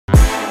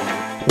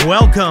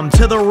Welcome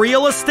to the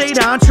Real Estate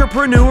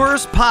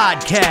Entrepreneurs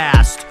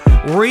Podcast.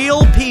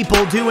 Real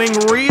people doing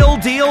real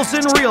deals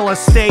in real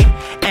estate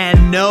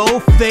and no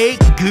fake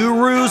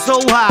gurus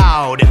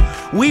allowed.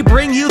 We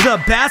bring you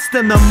the best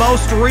and the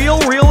most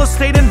real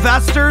estate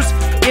investors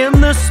in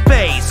the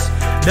space.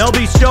 They'll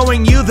be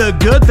showing you the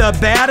good, the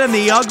bad, and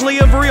the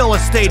ugly of real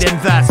estate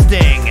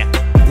investing.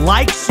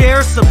 Like,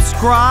 share,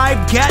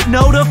 subscribe, get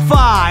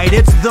notified.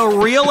 It's the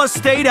Real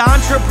Estate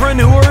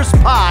Entrepreneurs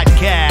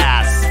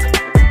Podcast.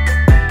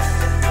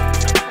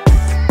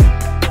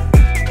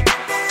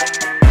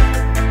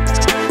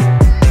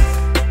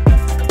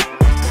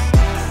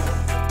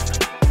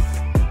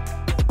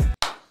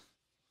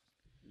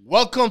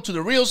 Welcome to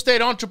the Real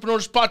Estate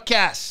Entrepreneurs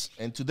Podcast.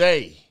 And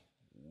today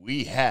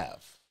we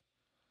have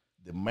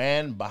the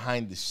man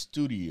behind the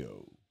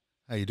studio.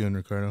 How you doing,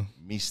 Ricardo?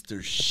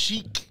 Mr.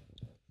 Chic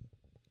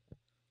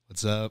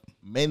What's up?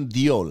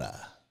 Mendiola.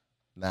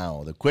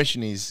 Now, the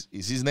question is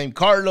his name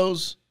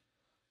Carlos,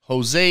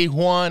 Jose,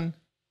 Juan?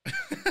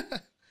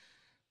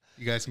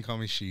 You guys can call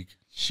me Chic.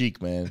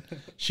 Chic, man.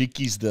 Chic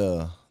is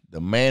the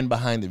man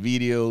behind the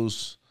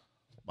videos,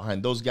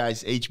 behind those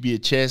guys,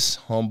 HBHS,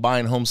 Home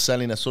Buying, Home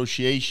Selling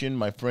Association,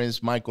 my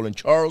friends Michael and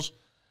Charles,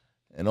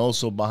 and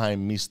also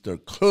behind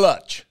Mr.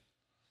 Clutch.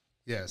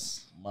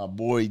 Yes. My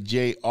boy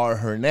J.R.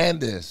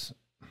 Hernandez,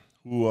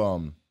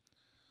 who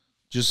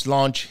just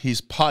launched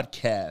his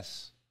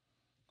podcast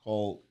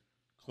called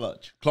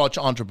Clutch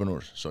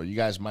Entrepreneurs. So you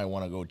guys might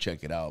want to go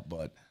check it out.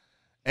 But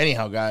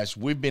anyhow, guys,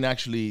 we've been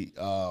actually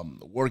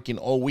working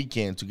all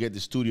weekend to get the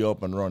studio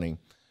up and running.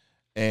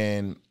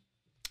 And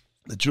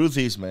the truth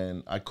is,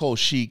 man, I called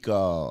Chic,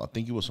 I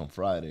think it was on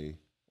Friday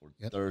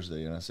or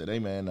Thursday, and I said, hey,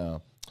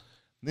 man,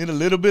 need a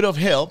little bit of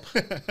help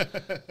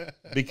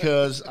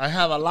because I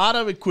have a lot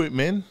of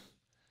equipment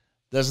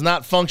that's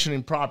not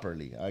functioning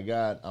properly.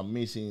 I'm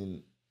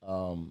missing,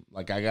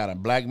 I got a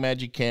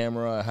Blackmagic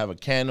camera, I have a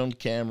Canon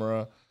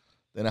camera,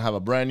 then I have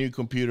a brand new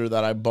computer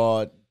that I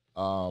bought,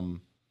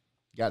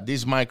 got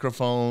these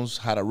microphones,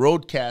 had a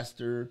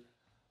Rodecaster,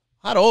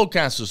 had all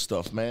kinds of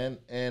stuff, man,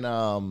 and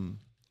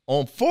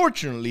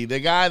unfortunately, the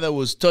guy that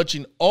was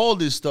touching all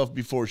this stuff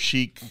before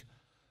Chic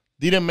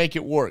didn't make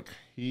it work.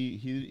 He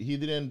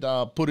didn't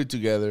put it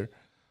together.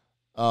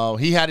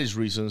 He had his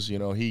reasons,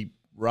 he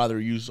rather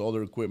use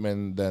other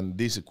equipment than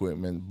this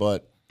equipment.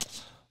 But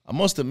I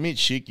must admit,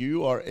 Chic,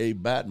 you are a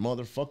bad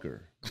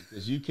motherfucker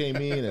because you came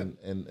in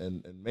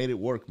and made it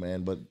work,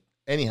 man. But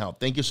anyhow,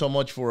 thank you so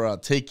much for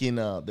taking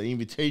the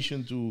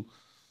invitation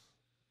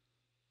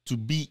to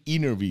be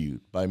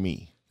interviewed by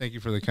me. Thank you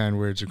for the kind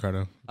words,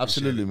 Ricardo.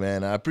 Absolutely,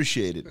 man. I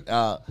appreciate it.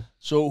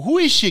 So who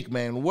is Chic,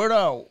 man? Where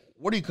do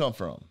you come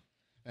from?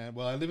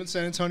 Well, I live in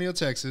San Antonio,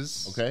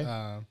 Texas. Okay.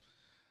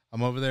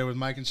 I'm over there with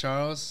Mike and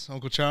Charles,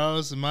 Uncle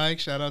Charles and Mike.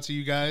 Shout out to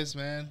you guys,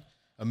 man.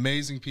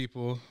 Amazing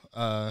people.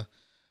 I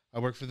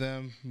work for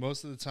them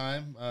most of the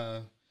time.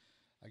 I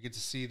get to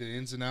see the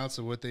ins and outs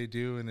of what they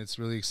do, and it's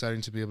really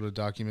exciting to be able to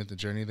document the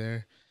journey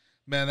there.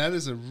 Man, that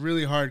is a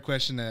really hard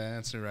question to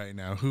answer right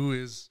now. Who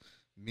is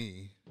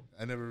me?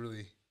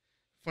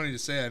 Funny to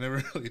say, I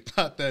never really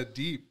thought that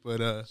deep,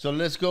 but so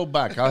let's go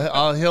back.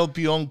 I'll help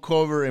you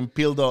uncover and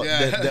peel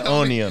the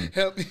onion.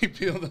 Help me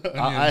peel the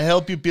onion. I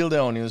help you peel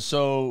the onion.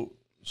 So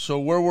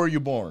where were you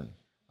born?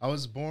 I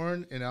was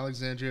born in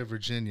Alexandria,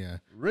 Virginia.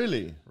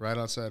 Really? Right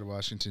outside of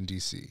Washington,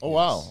 D.C. Oh, yes.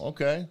 Wow.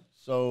 Okay.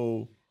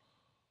 So,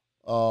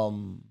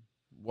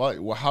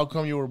 how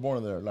come you were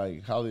born there?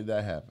 Like, how did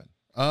that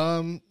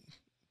happen?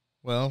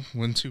 Well,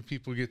 when two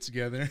people get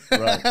together.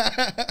 Right.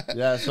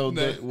 Yeah, so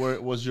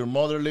was your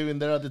mother living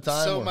there at the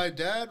time? So my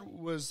dad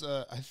was,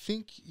 I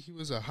think he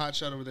was a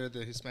hotshot over there at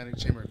the Hispanic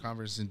Chamber of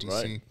Commerce in D.C.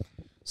 Right.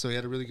 So he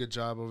had a really good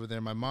job over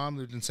there. My mom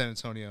lived in San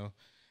Antonio,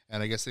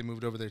 and I guess they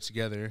moved over there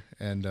together.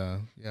 And, I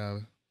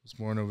was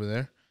born over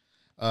there.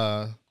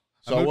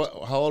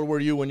 So how old were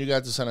you when you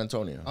got to San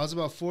Antonio? I was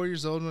about 4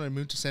 years old when I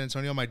moved to San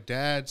Antonio. My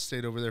dad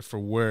stayed over there for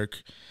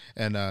work,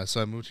 and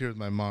so I moved here with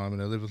my mom,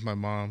 and I lived with my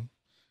mom.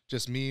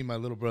 Just me, my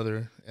little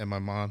brother, and my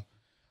mom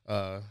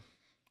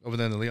over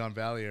there in the Leon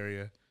Valley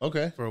area.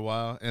 Okay. For a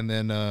while. And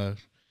then,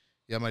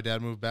 my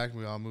dad moved back, and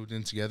we all moved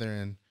in together,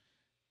 and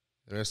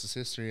the rest is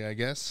history, I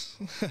guess.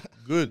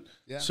 Good.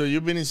 Yeah. So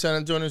you've been in San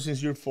Antonio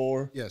since you're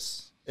 4?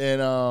 Yes.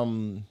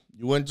 And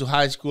you went to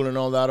high school and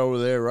all that over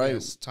there, right?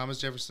 Yes, Thomas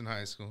Jefferson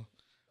High School.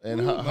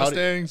 And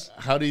Mustangs.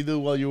 How do you do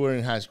while you were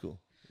in high school?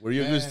 Were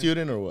you a good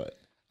student or what?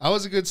 I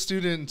was a good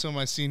student until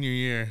my senior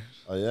year.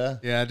 Oh, yeah?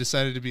 Yeah, I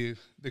decided to be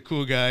the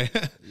cool guy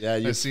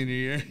my senior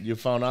year. You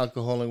found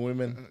alcohol and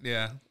women?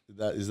 Yeah.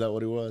 Is that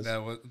what it was?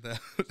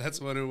 That's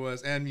what it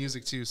was, and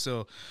music, too.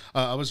 So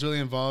I was really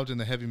involved in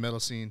the heavy metal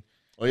scene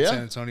in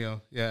San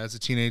Antonio. Yeah, as a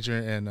teenager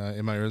and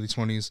in my early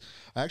 20s.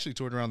 I actually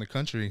toured around the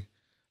country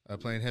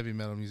playing heavy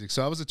metal music.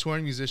 So I was a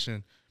touring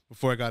musician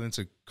before I got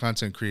into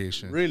content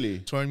creation. Really?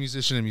 Touring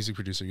musician and music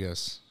producer,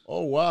 yes.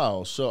 Oh,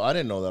 wow. So I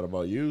didn't know that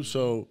about you.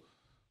 So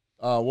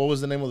what was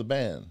the name of the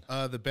band?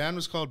 The band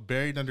was called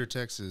Buried Under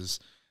Texas.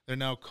 They're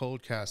now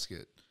Cold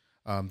Casket.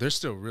 They're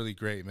still really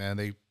great, man.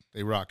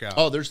 They rock out.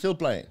 Oh, they're still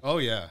playing? Oh,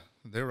 yeah.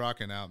 they're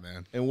rocking out,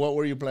 man. And what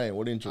were you playing?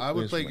 What instrument? I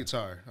would play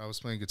guitar. I was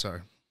playing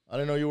guitar. I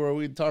didn't know you were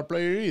a guitar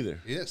player either.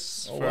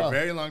 Yes, Oh, for wow. a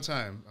very long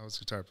time, I was a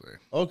guitar player.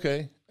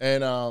 Okay.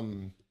 And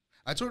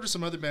I toured with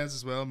some other bands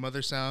as well.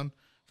 Mother Sound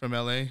from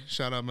LA.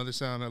 Shout out Mother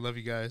Sound. I love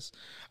you guys.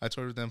 I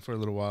toured with them for a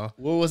little while.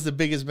 what was the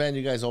biggest band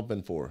you guys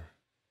opened for?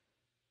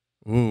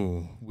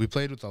 Ooh, we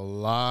played with a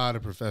lot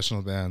of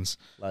professional bands.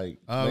 Like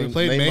We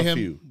played name a Mayhem.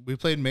 few. We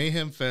played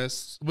Mayhem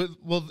Fest.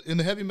 Well, in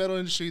the heavy metal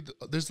industry,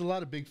 there's a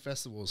lot of big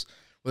festivals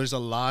where there's a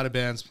lot of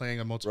bands playing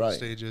on multiple Right.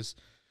 stages.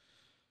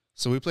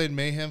 So we played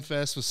Mayhem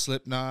Fest with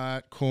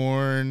Slipknot,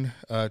 Korn,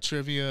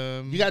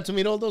 Trivium. You got to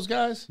meet all those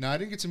guys? No, I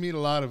didn't get to meet a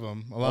lot of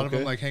them. A lot of them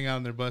Okay. like hang out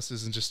on their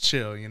buses and just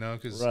chill, you know,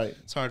 because Right.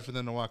 it's hard for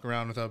them to walk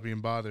around without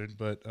being bothered.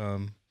 But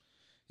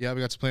yeah,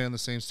 we got to play on the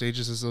same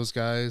stages as those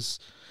guys.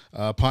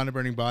 Pond of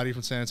Burning Body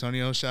from San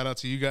Antonio. Shout out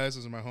to you guys.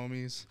 Those are my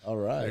homies. All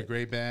They're a right.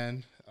 great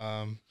band.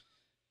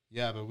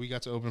 Yeah, but we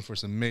got to open for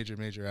some major,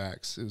 major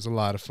acts. It was a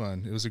lot of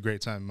fun. It was a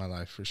great time in my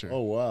life for sure.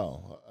 Oh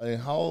wow.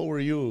 And how old were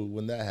you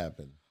when that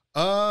happened?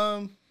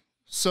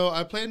 So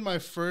I played my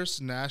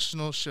first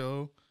national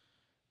show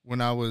when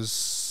I was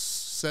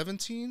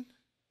 17.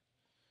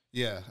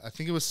 Yeah, I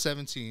think it was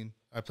 17.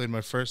 I played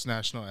my first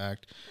national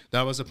act.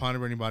 That was Upon a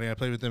Burning Body. I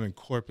played with them in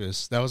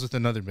Corpus. That was with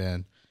another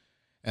band.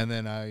 And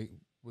then I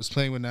was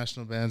playing with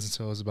national bands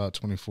until I was about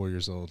 24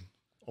 years old.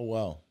 Oh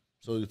wow.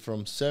 So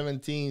from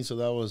 17, so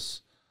that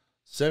was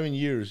 7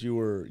 years you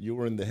were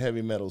in the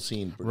heavy metal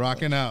scene. pretty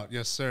Rocking much. out.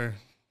 Yes, sir.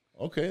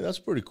 Okay, that's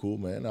pretty cool,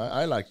 man.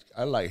 I like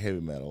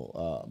heavy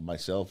metal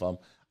myself.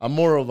 I'm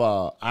more of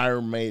a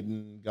Iron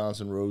Maiden,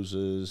 Guns N'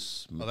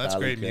 Roses, Metallica. Oh, that's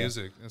great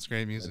music. That's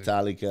great music.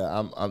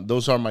 Metallica.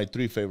 Those are my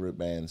three favorite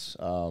bands.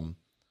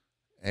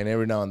 And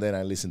every now and then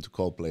I listen to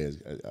Coldplay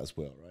as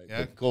well, right? Yeah,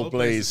 But Coldplay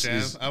Coldplay's a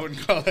is jam. I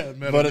wouldn't call that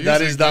metal but that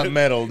music, is not but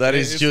metal. That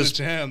is it's just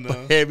the jam,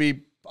 though.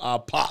 heavy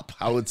pop,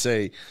 I would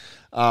say.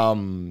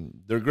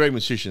 They're great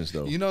musicians,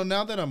 though. You know,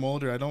 now that I'm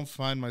older, I don't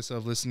find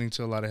myself listening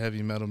to a lot of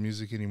heavy metal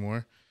music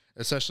anymore,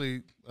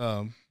 especially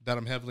that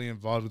I'm heavily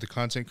involved with the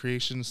content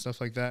creation and stuff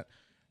like that.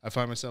 I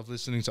find myself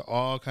listening to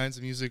all kinds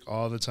of music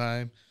all the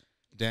time,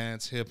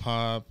 dance, hip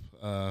hop,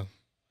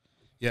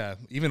 yeah,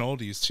 even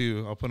oldies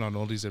too. I'll put on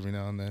oldies every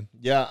now and then.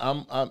 Yeah,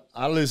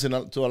 I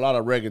listen to a lot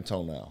of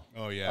reggaeton now.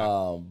 Oh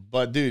yeah,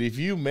 But dude, if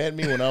you met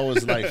me when I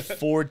was like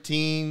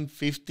 14,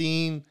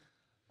 15,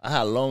 I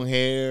had long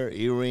hair,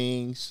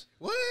 earrings.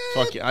 what?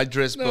 Fuck it, I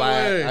dressed No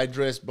black. way. I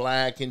dressed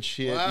black and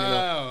shit. Wow,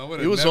 I You know,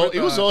 would've it was never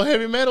all thought.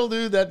 heavy metal,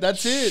 dude.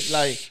 That's it.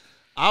 Like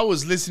I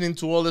was listening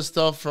to all the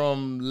stuff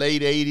from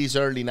late 80s,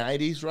 early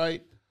 90s,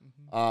 right?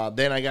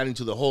 Then I got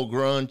into the whole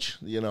grunge,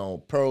 you know,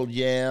 Pearl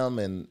Jam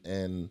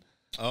and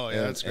Oh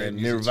yeah, that's great. and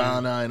music,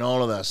 Nirvana and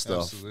all of that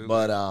stuff. Absolutely.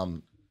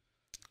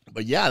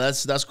 But yeah,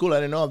 that's cool. I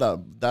didn't know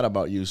that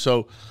about you.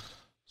 So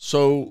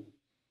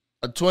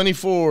at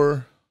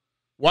 24,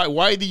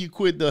 why did you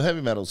quit the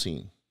heavy metal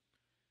scene?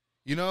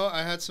 You know,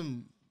 I had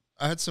some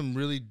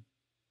really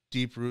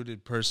deep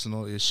rooted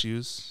personal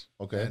issues.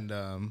 Okay. And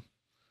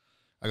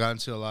I got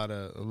into a lot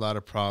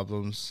of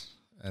problems,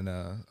 and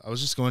I was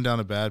just going down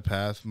a bad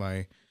path.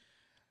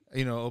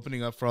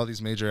 Opening up for all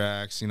these major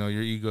acts, you know,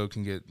 your ego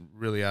can get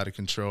really out of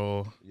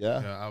control. Yeah.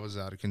 You know, I was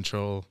out of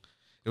control.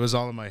 It was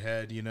all in my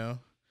head, you know.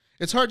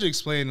 It's hard to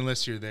explain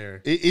unless you're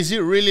there. Is it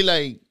really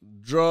like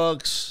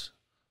drugs,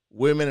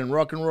 women, and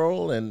rock and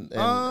roll and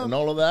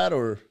all of that,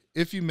 or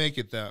If you make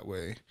it that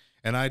way,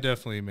 and I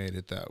definitely made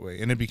it that way,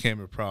 and it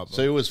became a problem.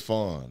 so it was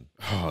fun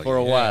Oh, for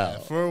a yeah, while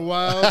For a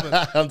while,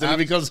 but until it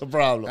becomes a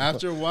problem?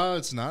 after a while,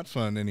 it's not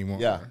fun anymore.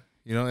 Yeah.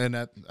 You know, and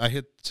I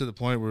hit to the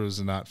point where it was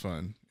not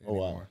fun Oh,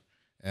 wow. anymore.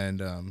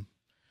 And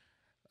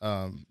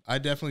I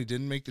definitely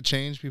didn't make the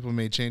change. People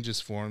made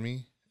changes for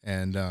me,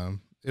 and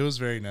it was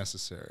very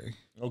necessary.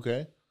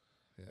 Okay.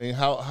 And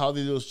how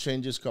did those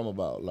changes come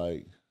about?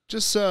 Like,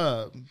 Just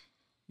I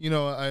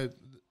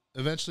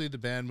eventually the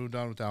band moved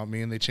on without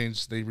me, and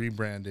they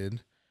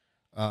rebranded.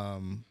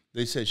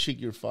 they said, "Chic,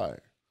 you're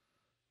fired."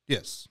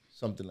 Yes,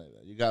 Something like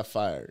that. You got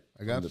fired.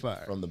 I got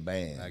fired from the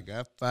band. I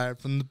got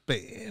fired from the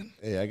band.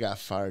 Hey, I got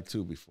fired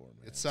too before,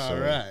 man. It's all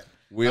right.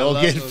 We I all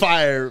love get those-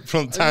 fired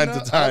from time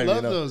to time. I love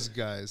you know? those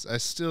guys. I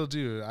still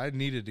do. I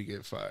needed to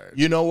get fired.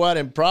 You know what?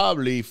 And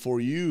probably for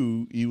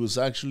you, it was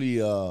actually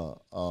a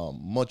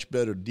much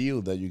better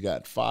deal that you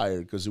got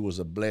fired because it was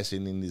a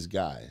blessing in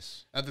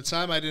disguise. At the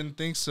time, I didn't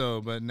think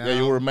so, but now Yeah,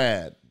 you were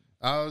mad.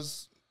 I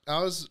was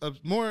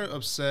more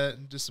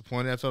upset,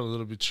 disappointed. I felt a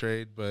little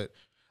betrayed, but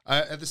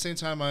at the same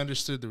time, I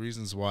understood the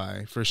reasons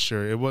why. For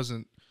sure, it was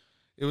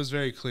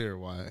very clear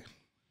why.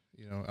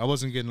 You know, I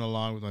wasn't getting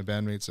along with my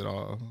bandmates at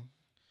all.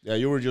 Yeah,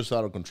 you were just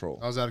out of control.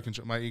 I was out of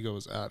control. My ego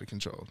was out of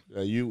control.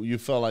 You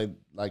felt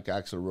like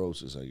Axl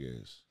Roses, I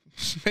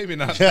guess. Maybe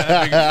not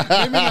that big.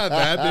 Maybe not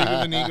that big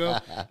of an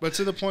ego, but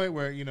to the point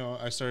where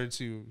I started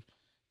to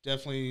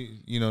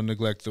definitely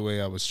neglect the way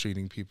I was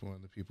treating people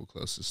and the people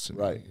closest to me,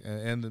 Right.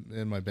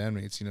 and my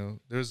bandmates.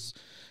 There's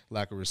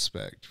lack of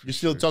respect. for You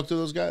still sure. talk to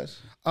those guys?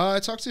 I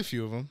talked to a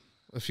few of them.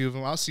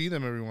 I'll see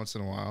them every once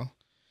in a while,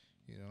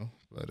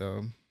 but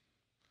man,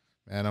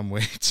 Man, I'm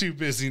way too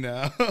busy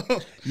now.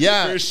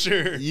 Yeah, for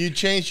sure. You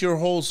changed your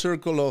whole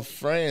circle of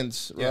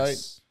friends, right?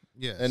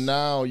 Yes. And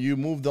now you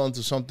moved on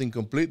to something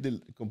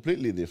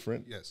completely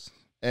different. Yes.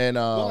 And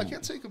well, I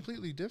can't say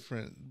completely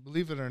different.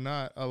 Believe it or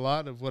not, a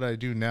lot of what I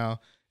do now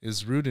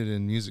is rooted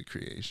in music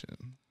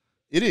creation.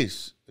 It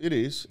is,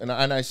 and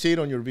I see it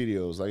on your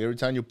videos. Like every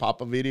time you pop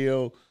a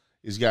video,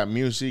 it's got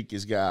music,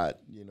 it's got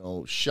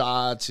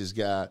shots, it's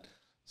got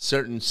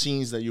certain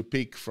scenes that you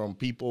pick from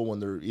people when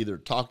they're either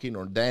talking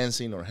or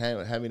dancing or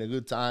having a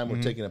good time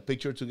or taking a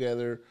picture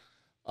together.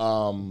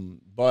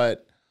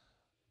 But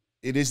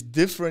it is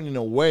different in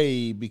a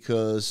way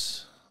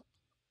because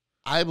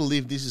I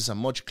believe this is a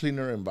much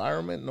cleaner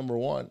environment, number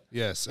one.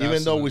 Yes,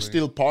 Even though we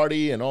still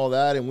party and all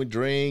that and we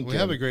drink. We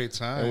have a great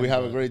time. And we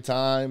have a great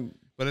time.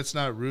 But it's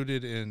not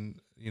rooted in,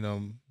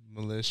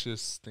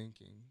 malicious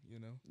thinking,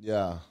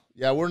 Yeah.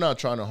 Yeah, we're not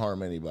trying to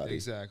harm anybody.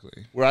 Exactly.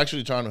 We're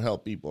actually trying to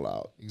help people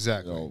out.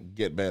 Exactly.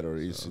 Get better.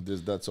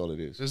 That's all it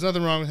is. There's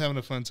nothing wrong with having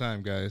a fun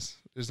time, guys.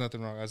 There's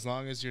nothing wrong. As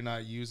long as you're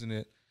not using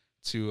it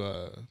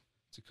to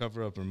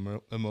cover up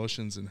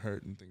emotions and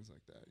hurt and things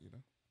like that,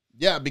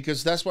 Yeah,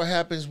 because that's what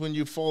happens when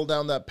you fall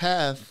down that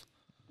path.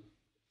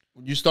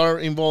 When you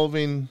start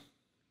involving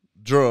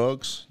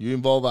drugs, you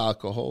involve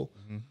alcohol,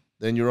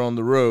 then you're on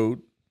the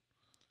road,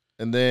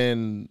 and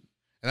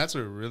that's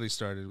where it really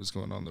started, was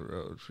going on the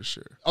road for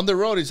sure. On the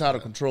road, it's out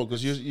of control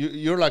because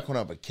you're like on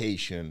a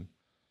vacation,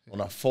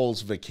 on a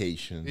false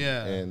vacation.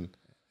 Yeah. And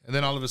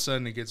then all of a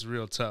sudden it gets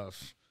real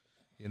tough.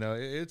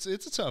 It's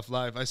a tough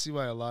life. I see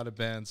why a lot of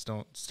bands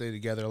don't stay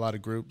together, a lot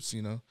of groups,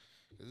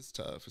 it's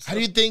tough. How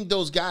do you think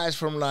those guys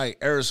from like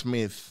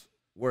Aerosmith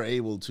were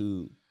able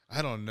to?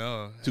 I don't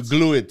know. To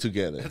glue it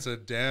together. That's a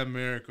damn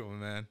miracle,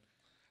 man.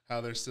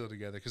 How they're still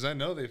together. Because I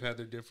know they've had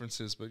their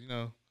differences, but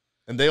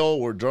And they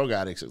all were drug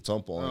addicts at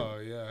some point. Oh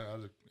yeah,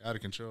 out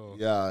of control.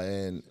 Yeah,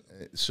 and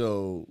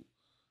so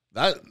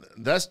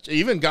that's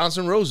even Guns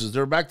N' Roses.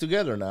 They're back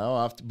together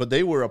now, but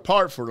they were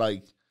apart for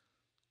like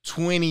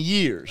 20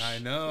 years. I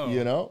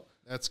know.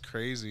 That's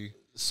crazy.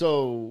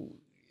 So,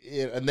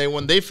 and then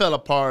when they fell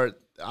apart,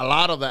 a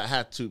lot of that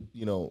had to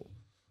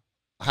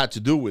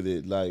do with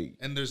it. Like,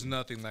 and there's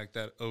nothing like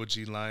that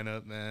OG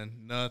lineup, man.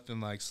 Nothing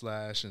like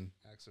Slash and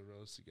Axl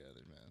Rose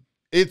together, man.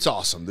 It's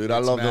awesome, dude. I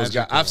love magical. those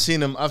guys.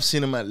 I've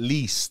seen them at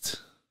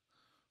least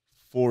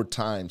 4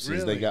 times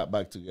since they got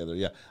back together.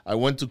 Yeah, I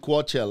went to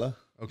Coachella.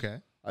 Okay.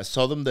 I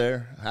saw them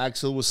there.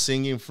 Axl was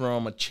singing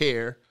from a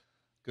chair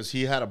because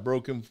he had a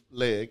broken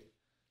leg,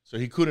 so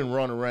he couldn't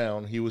run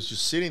around. He was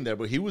just sitting there,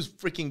 but he was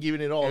freaking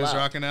giving it all out. He was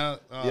rocking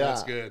out. Oh, yeah,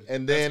 that's good.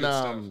 And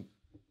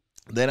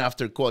then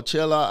after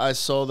Coachella, I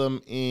saw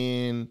them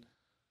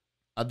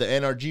at the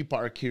NRG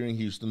Park here in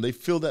Houston. They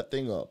filled that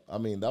thing up. I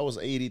mean, that was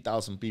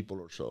 80,000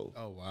 people or so.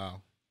 Oh,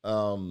 wow.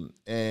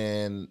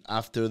 And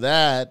after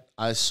that,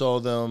 I saw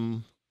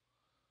them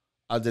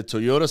at the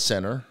Toyota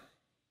Center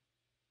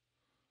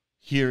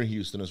here in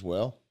Houston as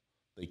well.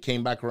 They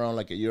came back around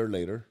like a year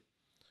later.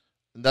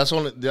 And that's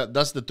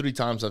the 3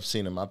 times I've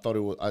seen them. I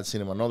thought I'd seen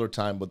them another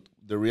time, but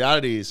the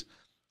reality is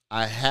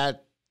I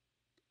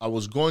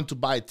was going to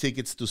buy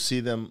tickets to see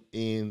them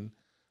in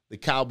the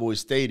Cowboy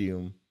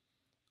Stadium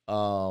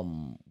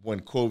when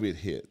COVID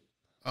hit.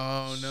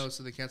 Oh no!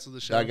 So they canceled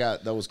the show.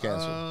 That was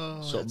canceled.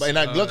 Oh, so, but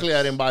luckily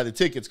I didn't buy the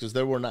tickets because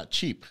they were not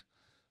cheap.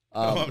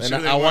 I'm and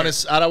sure I want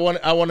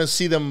to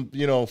see them, from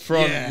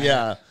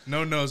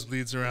No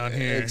nosebleeds around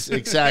here.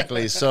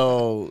 Exactly.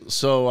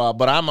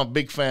 But I'm a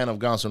big fan of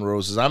Guns N'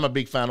 Roses. I'm a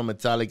big fan of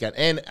Metallica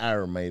and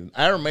Iron Maiden.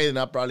 Iron Maiden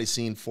I've probably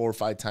seen 4 or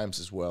 5 times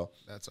as well.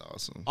 That's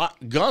awesome.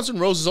 Guns N'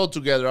 Roses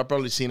altogether, I've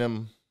probably seen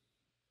them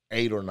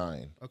 8 or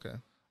 9. Okay.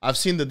 I've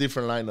seen the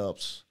different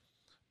lineups,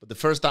 but the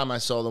first time I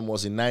saw them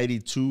was in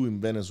 '92 in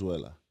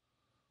Venezuela.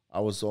 I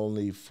was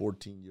only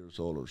 14 years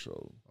old or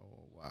so.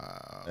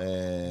 Wow.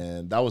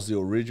 And that was the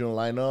original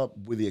lineup,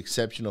 with the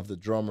exception of the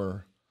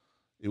drummer.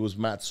 It was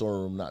Matt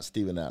Sorum, not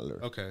Steven Adler.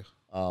 Okay.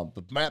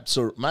 But Matt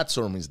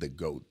Sorum is the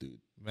GOAT, dude.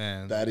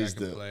 Man, that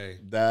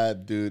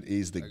dude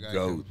is the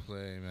GOAT.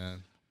 Play,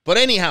 man. But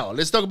anyhow,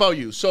 let's talk about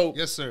you. So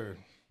yes, sir.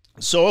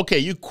 So okay,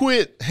 you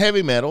quit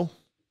heavy metal.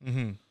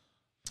 Mm-hmm.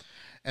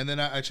 And then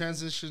I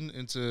transitioned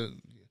into,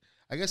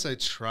 I guess I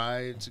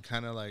tried to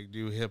kind of like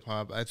do hip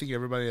hop. I think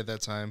everybody at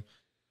that time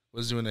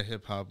was doing a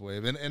hip hop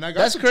wave, and I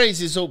got that's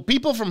crazy. So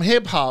people from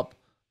hip hop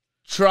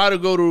try to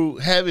go to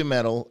heavy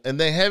metal, and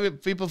then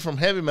people from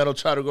heavy metal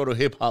try to go to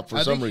hip hop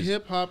for some reason.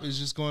 Hip hop is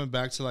just going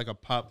back to like a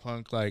pop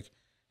punk, like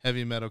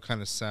heavy metal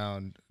kind of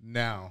sound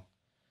now.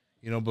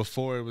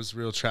 Before it was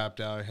real trapped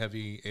out,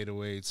 heavy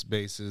 808s,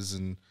 basses,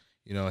 and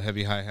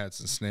heavy hi-hats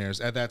and snares.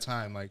 At that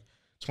time, like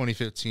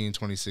 2015,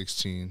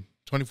 2016,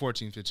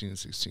 2014, 15, and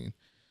 16,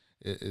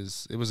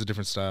 it was a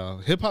different style.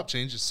 Hip hop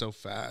changes so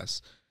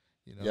fast,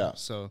 Yeah.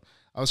 So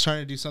I was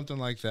trying to do something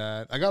like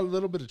that. I got a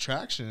little bit of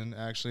traction,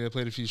 actually. I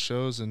played a few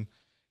shows and,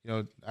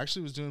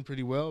 actually was doing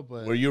pretty well.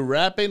 But were you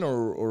rapping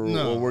or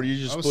no, or were you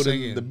just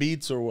putting the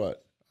beats or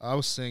what? I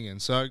was singing.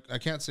 So I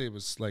can't say it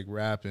was like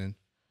rapping.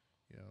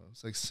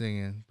 It's like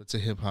singing, but to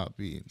hip-hop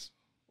beats.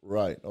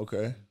 Right,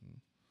 okay.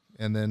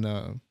 And then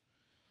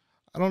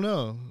I don't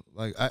know.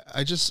 Like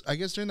I guess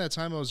during that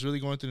time I was really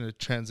going through a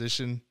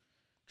transition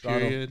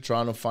period.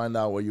 Trying to find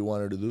out what you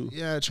wanted to do.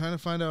 Yeah, trying to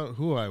find out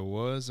who I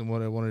was and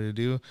what I wanted to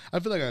do. I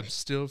feel like I'm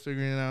still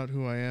figuring out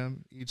who I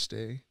am each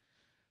day,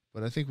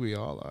 but I think we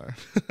all are.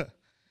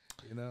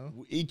 You know,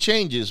 It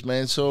changes,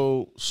 man.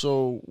 So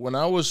when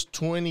I was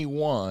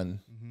 21,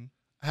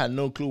 I had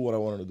no clue what I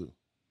wanted to do.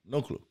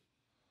 No clue.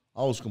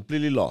 I was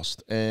completely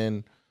lost.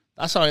 And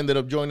that's how I ended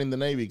up joining the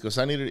Navy, because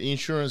I needed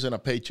insurance and a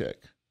paycheck.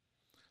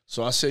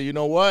 So I said, you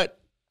know what?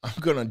 I'm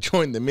going to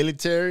join the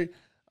military.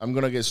 I'm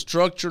going to get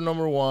structure,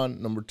 number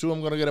one. Number two,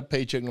 I'm going to get a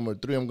paycheck. Number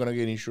three, I'm going to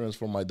get insurance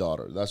for my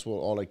daughter. That's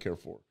all I care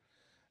for.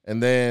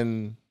 And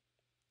then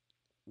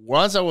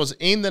once I was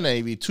in the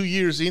Navy, 2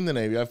 years in the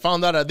Navy, I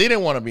found out I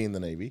didn't want to be in the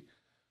Navy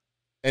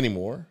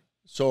anymore.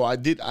 So I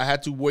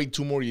had to wait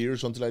 2 more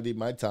years until I did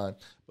my time.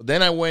 But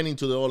then I went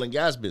into the oil and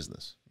gas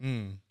business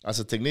as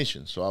a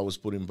technician. So I was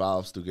putting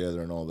valves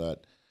together and all that.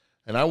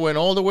 And I went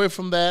all the way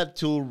from that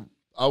to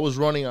I was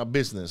running a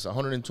business,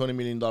 $120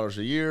 million a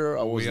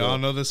year. We all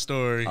know the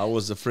story. I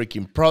was the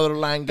freaking product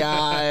line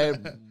guy,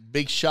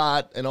 big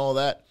shot and all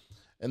that.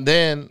 And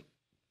then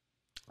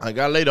I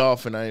got laid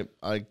off, and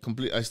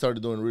I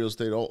started doing real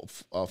estate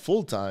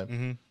full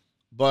time.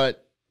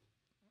 But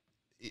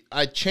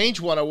I changed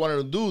what I wanted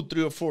to do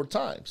 3 or 4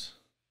 times.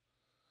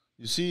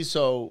 You see,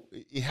 so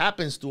it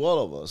happens to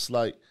all of us.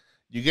 Like,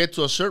 you get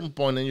to a certain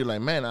point and you're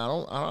like, man,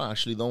 I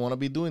actually don't want to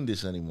be doing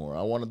this anymore.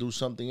 I want to do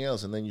something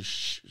else. And then you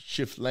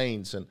shift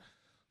lanes. And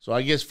so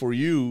I guess for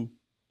you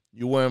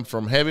went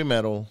from heavy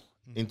metal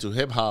into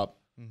hip hop,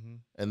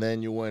 and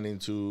then you went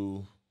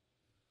into.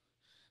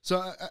 So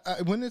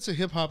I went into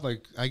hip hop,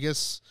 like, I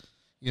guess,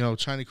 you know,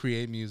 trying to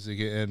create music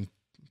and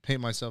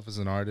paint myself as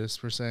an artist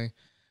per se.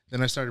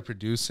 Then I started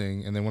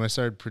producing. And then when I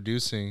started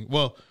producing,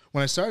 when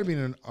I started being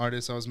an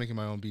artist, I was making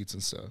my own beats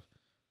and stuff.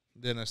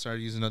 Then I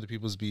started using other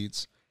people's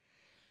beats.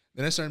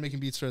 Then I started making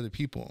beats for other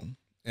people,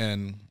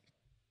 and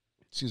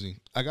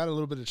I got a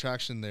little bit of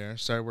traction there.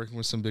 Started working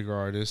with some bigger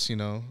artists, you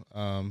know.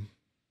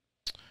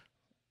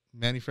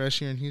 Manny Fresh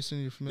here in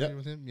Houston. You're familiar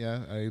with him?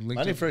 Yeah, I linked.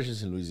 Manny Fresh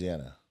is in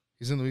Louisiana.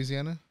 He's in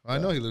Louisiana. I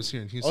know he lives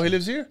here in Houston. Oh, he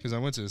lives here? Because I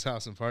went to his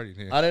house and partied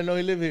here. I didn't know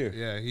he lived here.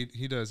 Yeah,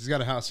 he does. He's got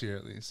a house here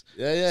at least.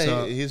 Yeah.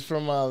 So, he's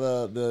from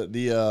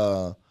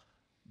the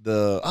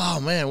oh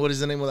man, what is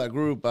the name of that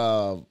group?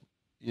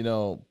 You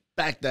know,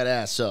 back that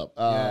ass up.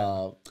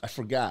 I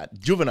forgot.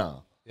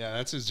 Juvenile. Yeah,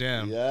 that's his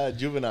jam. Yeah,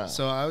 Juvenile.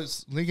 So I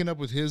was linking up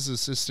with his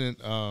assistant.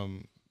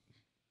 Man,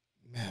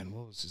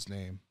 what was his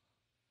name?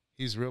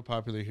 He's real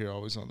popular here,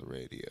 always on the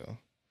radio.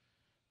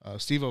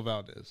 Steve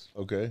Valdez.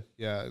 Okay.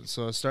 Yeah,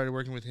 so I started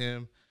working with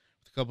him,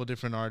 with a couple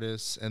different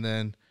artists, and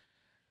then,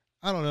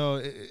 I don't know,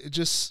 it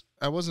just,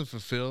 I wasn't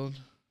fulfilled,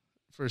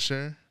 for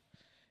sure.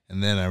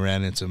 And then I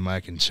ran into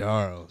Mike and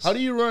Charles. How do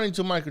you run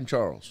into Mike and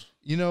Charles?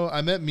 You know,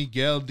 I met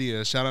Miguel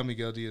Diaz. Shout out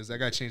Miguel Diaz. That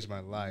guy changed my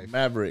life.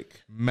 Maverick.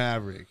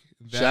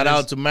 Shout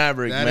out to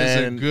Maverick, man.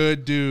 That is a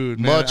good dude,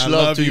 man. Much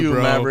love to you,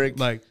 bro. Maverick.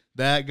 Like,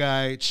 that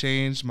guy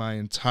changed my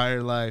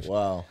entire life.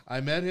 Wow.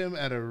 I met him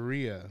at a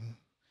RIA.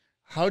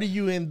 How do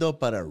you end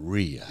up at a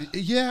RIA?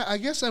 Yeah, I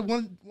guess I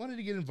wanted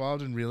to get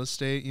involved in real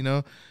estate, you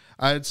know.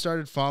 I had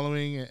started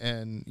following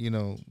and, you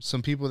know,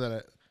 some people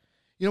that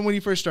you know, when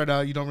you first start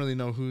out, you don't really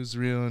know who's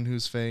real and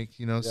who's fake,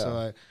 you know. Yeah.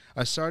 So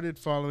I started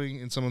following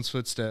in someone's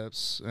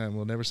footsteps, and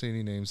we'll never say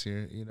any names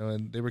here, you know,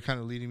 and they were kind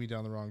of leading me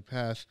down the wrong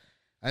path.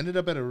 I ended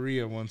up at a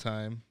RIA one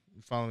time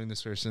following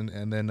this person,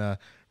 and then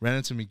ran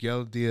into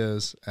Miguel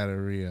Diaz at a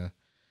RIA.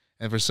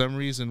 And for some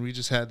reason, we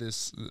just had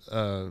this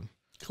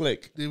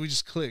click. We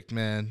just clicked,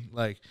 man.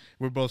 Like,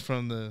 we're both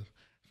from the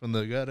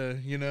gutter,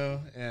 you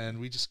know,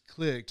 and we just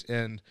clicked.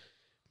 And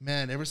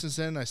man, ever since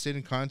then, I stayed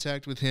in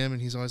contact with him, and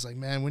he's always like,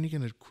 man, when are you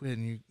going to quit?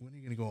 And when are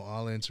you going to go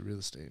all into real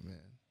estate, man?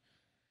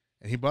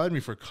 And he bothered me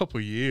for a couple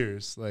of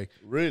years. Like,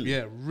 really?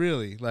 Yeah,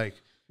 really. Like,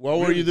 what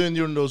were you doing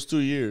during those 2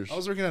 years? I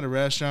was working at a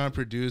restaurant,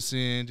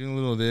 producing, doing a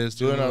little of this,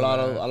 doing a lot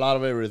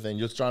of everything,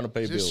 just trying to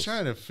pay bills. Just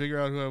trying to figure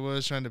out who I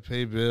was, trying to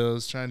pay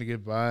bills, trying to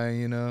get by,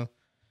 you know,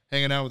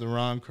 hanging out with the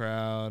wrong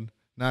crowd,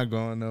 not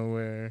going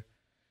nowhere,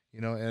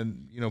 you know,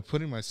 and, you know,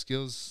 putting my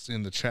skills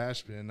in the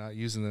trash bin, not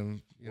using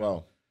them, you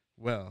know,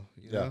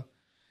 you know.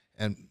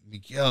 And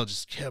Miguel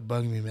just kept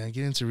bugging me, man,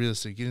 get into real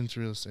estate. And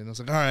I was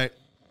like, all right,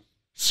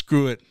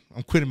 screw it.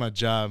 I'm quitting my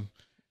job.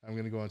 I'm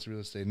going to go into real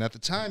estate. And at the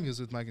time, he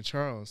was with Mike and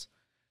Charles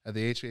at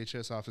the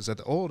HHS office, at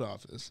the old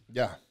office.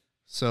 Yeah.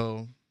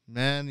 So,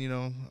 man, you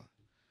know,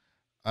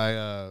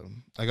 I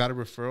got a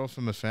referral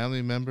from a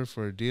family member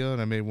for a deal,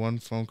 and I made one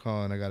phone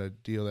call, and I got a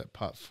deal that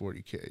popped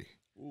 $40K.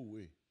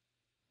 Ooh-wee.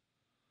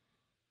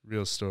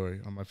 Real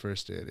story on my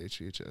first day at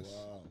HHS.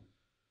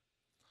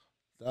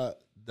 Wow.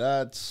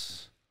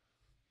 That's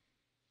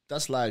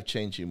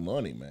life-changing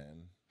money,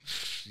 man.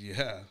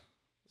 Yeah.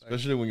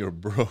 Especially when you're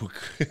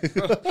broke.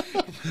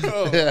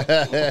 Bro,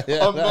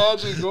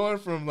 imagine going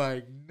from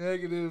like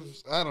negative,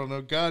 I don't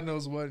know, God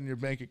knows what in your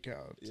bank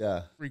account.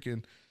 Yeah.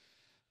 Freaking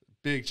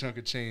big chunk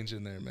of change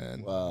in there,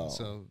 man. Wow.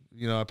 So,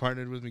 you know, I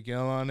partnered with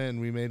Miguel on it, and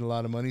we made a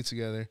lot of money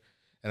together.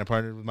 And I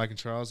partnered with Mike and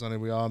Charles on it.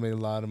 We all made a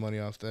lot of money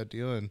off that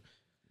deal. And,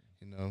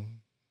 you know,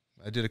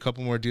 I did a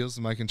couple more deals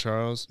with Mike and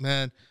Charles.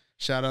 Man,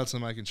 shout out to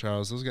Mike and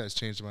Charles. Those guys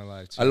changed my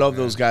life, too, I love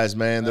man. those guys,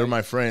 man. They're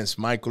my friends,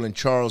 Michael and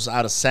Charles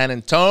out of San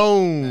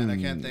Antonio. Man,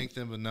 I can't thank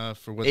them enough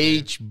for what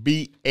they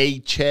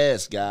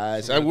HBHS,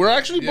 guys. We're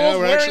actually both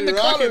we're wearing actually the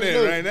rocking colors it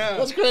dude. right now.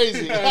 That's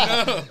crazy.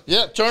 I know.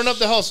 Yeah, turn up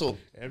the hustle.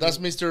 That's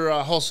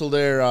Mr. Hustle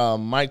there,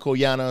 Michael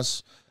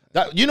Llanos.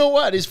 You know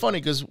what? It's funny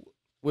because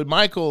with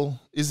Michael,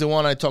 is the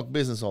one I talk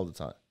business all the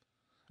time.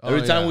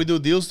 Every time we do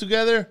deals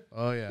together,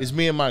 it's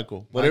me and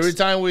Michael. But every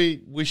time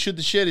we shoot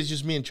the shit, it's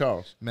just me and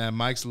Charles. Man,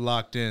 Mike's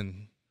locked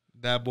in.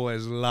 That boy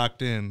is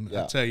locked in.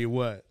 Yeah. I tell you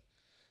what,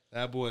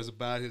 that boy is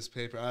about his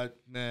paper.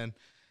 Man,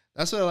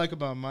 that's what I like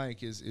about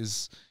Mike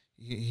is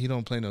he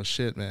don't play no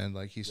shit, man.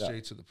 Like he's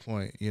straight to the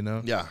point, you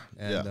know. Yeah,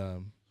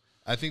 and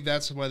I think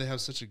that's why they have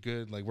such a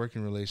good like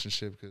working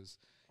relationship because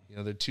you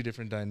know they're two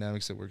different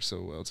dynamics that work so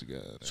well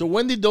together. So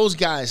when did those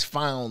guys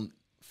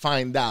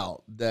find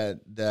out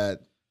that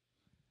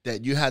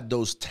you had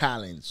those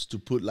talents to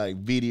put like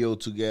video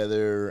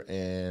together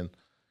and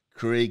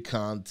create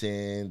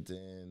content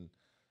and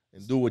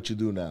do what you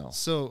do now?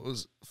 So it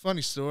was a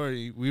funny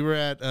story. We were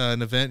at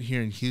an event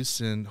here in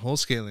Houston, whole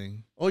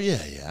scaling. Oh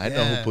yeah, I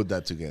know who put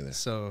that together.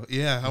 So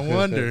yeah, I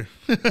wonder.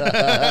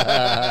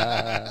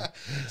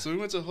 So we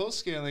went to whole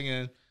scaling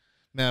and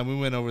man, we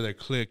went over there,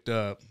 clicked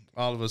up.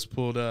 All of us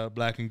pulled up,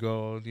 black and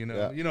gold. You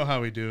know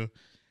how we do.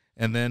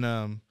 And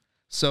then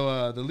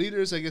so the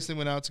leaders, I guess they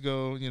went out to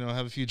go, you know,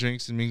 have a few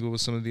drinks and mingle with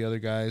some of the other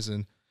guys.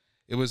 And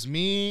it was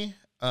me,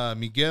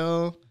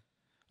 Miguel,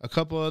 a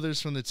couple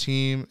others from the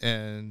team,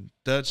 and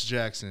Dutch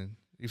Jackson.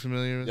 You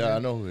familiar with him? Yeah, I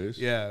know who he is.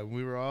 Yeah,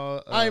 we were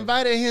all. I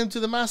invited him to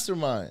the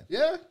mastermind.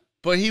 Yeah.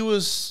 But he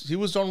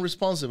was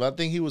unresponsive. I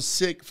think he was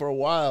sick for a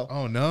while.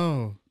 Oh,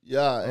 no.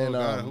 Yeah. Oh, and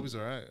God, I hope he's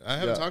all right. I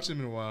haven't yeah. talked to him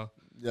in a while.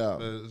 Yeah.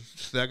 But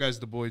that guy's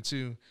the boy,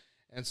 too.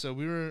 And so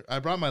I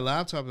brought my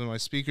laptop and my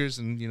speakers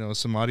and, you know,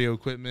 some audio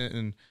equipment.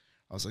 And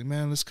I was like,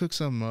 man, let's cook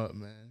something up,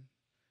 man.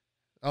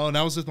 Oh, and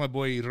I was with my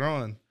boy,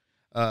 Ron.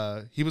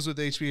 He was with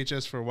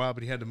HBHS for a while,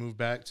 but he had to move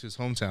back to his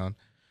hometown.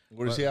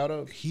 Where is he out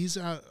of? He's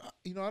out,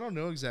 you know, I don't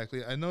know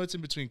exactly. I know it's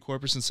in between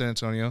Corpus and San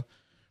Antonio,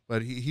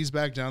 but he's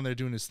back down there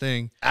doing his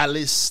thing.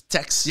 Alice,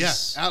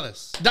 Texas. Yeah,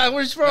 Alice. That's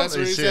where he's from. That's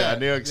where he's at. I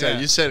knew exactly.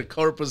 Yeah. You said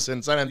Corpus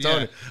and San Antonio.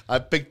 Yeah. I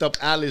picked up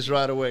Alice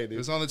right away, It dude.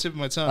 was on the tip of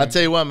my tongue. I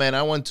tell you what, man,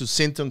 I went to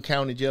Sinton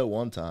County Jail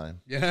one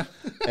time. Yeah.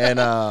 And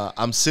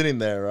I'm sitting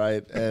there,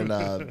 right?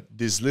 And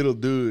this little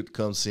dude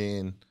comes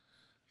in.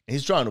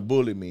 He's trying to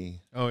bully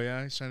me. Oh,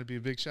 yeah? He's trying to be a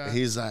big shot?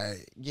 He's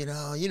like, you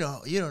don't know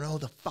who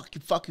the fuck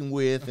you fucking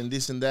with and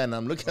this and that. And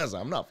I'm looking, I was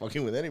like, I'm not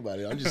fucking with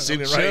anybody. I'm just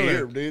sitting right chilling.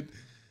 here, dude.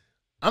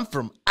 I'm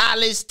from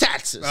Alice,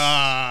 Texas.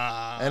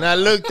 Ah. And I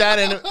looked at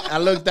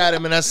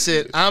him and I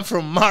said, I'm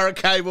from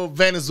Maracaibo,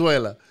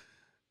 Venezuela.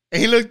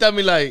 And he looked at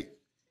me like,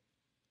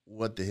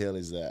 what the hell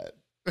is that?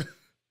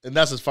 And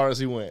that's as far as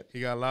he went.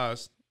 He got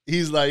lost.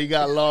 He's like, he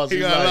got lost. He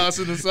He's got like, lost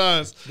in the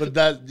sauce. But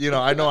that,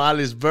 I know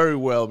Alice very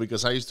well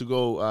because I used to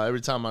go, every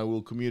time I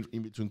will commute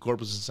in between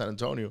Corpus and San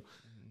Antonio,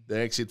 the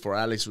exit for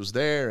Alice was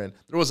there. And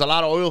there was a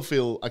lot of oil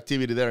field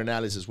activity there in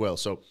Alice as well.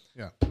 So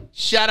Yeah.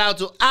 shout out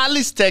to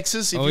Alice,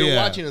 Texas, if you're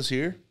yeah. watching us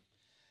here.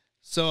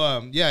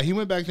 So, yeah, he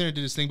went back there and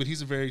did his thing, but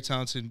he's a very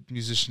talented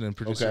musician and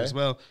producer Okay. as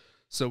well.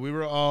 So we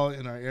were all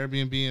in our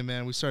Airbnb, and,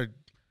 man, we started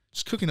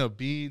just cooking up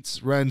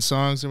beats, writing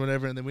songs and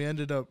whatever, and then we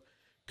ended up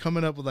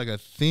coming up with, like, a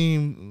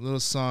theme little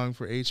song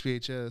for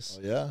HBHS.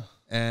 Oh, yeah.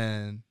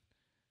 And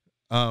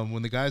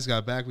when the guys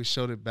got back, we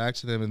showed it back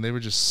to them, and they were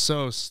just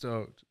so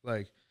stoked,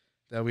 like,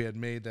 that we had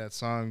made that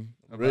song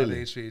about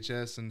Really?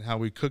 HBHS and how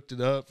we cooked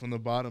it up from the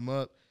bottom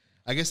up.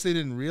 I guess they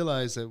didn't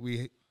realize that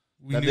we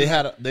That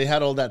knew they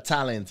had all that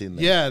talent in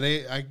there. yeah,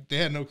 they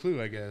had no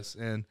clue, I guess.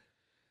 And,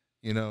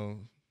 you know,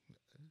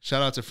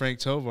 shout out to Frank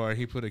Tovar.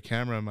 He put a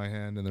camera in my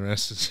hand, and the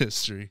rest is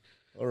history.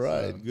 All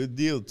right. So, Good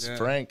deal, yeah.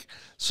 Frank.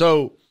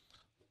 So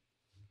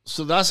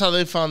that's how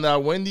they found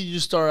out. When did you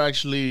start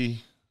actually,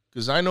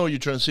 because I know you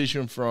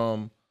transitioned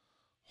from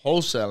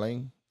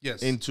wholesaling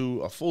Yes.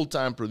 into a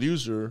full-time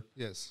producer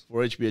Yes.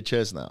 for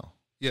HBHS now.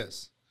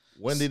 Yes.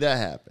 When did that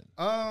happen?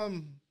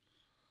 Um,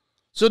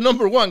 So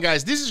number one,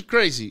 guys, this is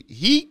crazy.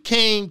 He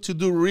came to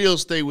do real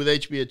estate with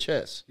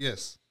HBHS,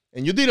 yes.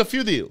 and you did a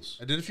few deals.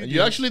 I did a few and deals.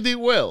 you actually did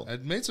well. I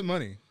made some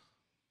money.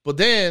 But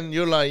then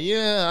you're like,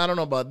 yeah, I don't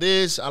know about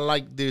this. I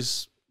like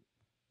this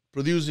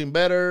producing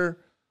better.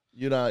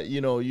 You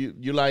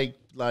like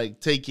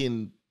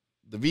taking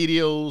the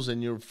videos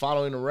and you're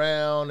following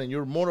around and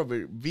you're more of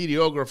a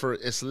videographer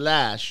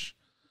 /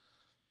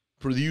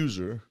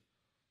 producer,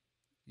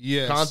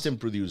 Yes. content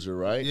producer,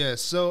 right? Yeah.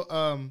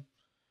 So,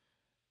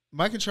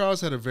 Mike and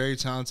Charles had a very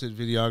talented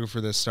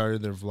videographer that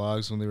started their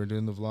vlogs when they were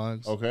doing the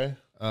vlogs. Okay.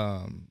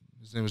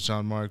 His name was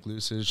John Mark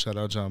Lucid. Shout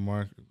out John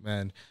Mark.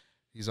 Man,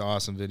 he's an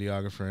awesome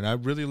videographer. And I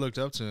really looked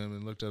up to him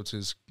and looked up to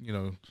his,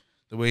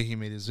 the way he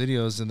made his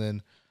videos. And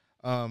then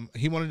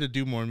he wanted to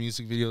do more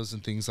music videos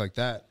and things like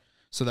that.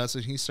 So that's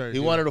what he started He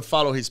doing. wanted to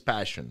follow his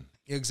passion.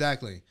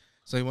 Exactly.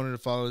 So he wanted to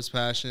follow his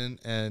passion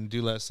and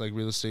do less like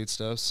real estate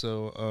stuff.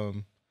 So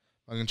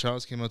Mike and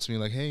Charles came up to me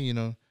like, hey, you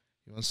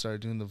you want to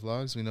start doing the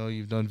vlogs? We know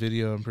you've done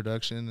video and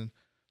production. And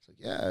it's like,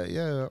 yeah,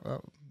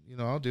 you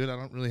know, I'll do it. I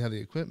don't really have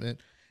the equipment.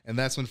 And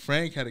that's when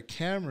Frank had a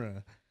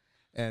camera,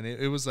 and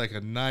it was like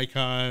a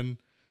Nikon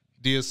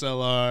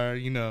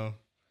DSLR, you know.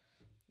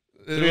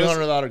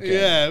 $300 camera.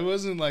 Yeah, it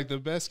wasn't like the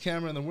best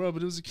camera in the world,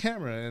 but it was a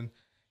camera. And,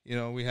 you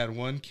know, we had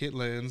one kit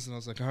lens, and I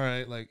was like, all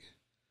right, like,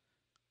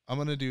 I'm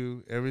going to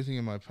do everything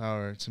in my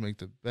power to make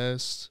the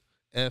best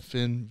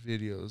effing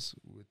videos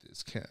with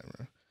this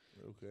camera.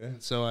 Okay.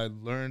 And so I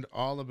learned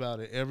all about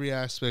it, every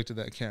aspect of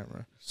that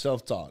camera.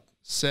 Self-taught.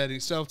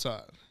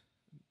 Self-taught.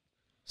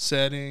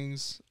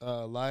 Settings,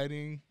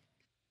 lighting,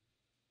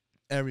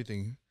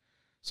 everything.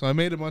 So I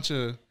made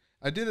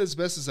I did as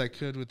best as I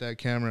could with that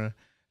camera.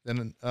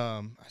 Then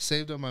I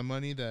saved up my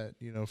money that,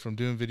 you know, from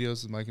doing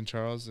videos with Mike and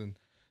Charles and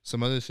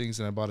some other things,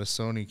 and I bought a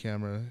Sony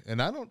camera.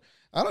 And I don't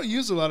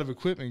use a lot of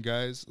equipment,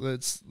 guys.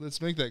 Let's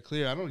make that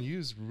clear. I don't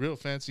use real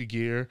fancy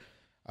gear.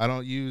 I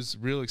don't use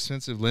real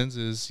expensive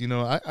lenses. You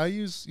know, I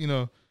use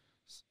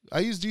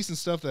decent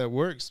stuff that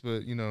works,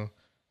 but, you know,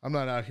 I'm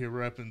not out here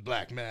repping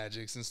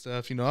Blackmagics and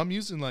stuff. You know, I'm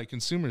using like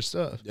consumer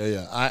stuff.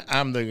 Yeah.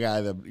 I'm the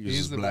guy that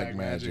uses the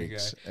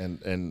Blackmagics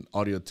and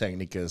Audio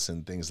Technicas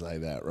and things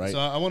like that, right? So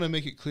I want to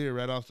make it clear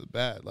right off the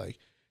bat, like,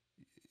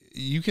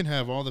 you can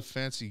have all the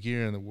fancy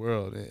gear in the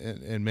world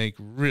and make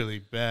really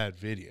bad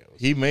videos.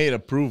 He made a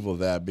proof of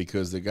that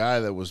because the guy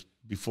that was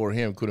before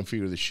him couldn't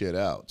figure the shit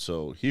out.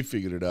 So he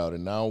figured it out,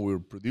 and now we're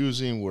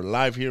producing. We're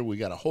live here. We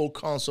got a whole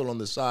console on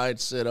the side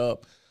set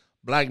up.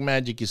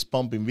 Blackmagic is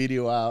pumping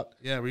video out.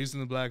 Yeah, we're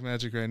using the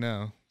Blackmagic right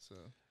now. So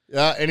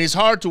yeah, and it's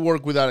hard to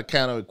work without a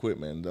kind of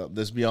equipment.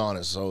 Let's be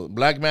honest. So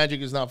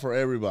Blackmagic is not for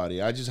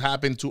everybody. I just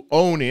happen to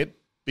own it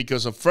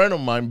because a friend of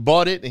mine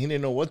bought it and he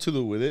didn't know what to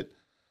do with it.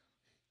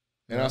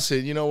 And I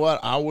said, you know what?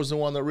 I was the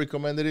one that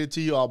recommended it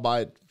to you. I'll buy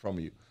it from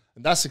you.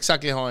 And that's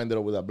exactly how I ended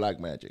up with that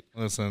Blackmagic.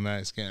 That's a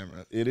nice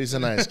camera. It is a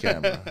nice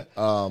camera.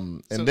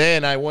 And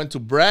then I went to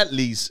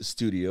Bradley's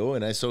studio,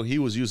 and I saw he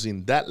was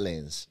using that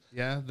lens.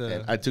 Yeah.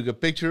 And I took a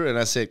picture, and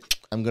I said,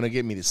 I'm going to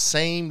get me the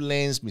same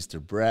lens Mr.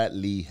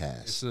 Bradley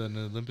has. It's an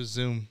Olympus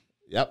Zoom.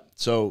 Yep.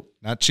 So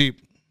not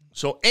cheap.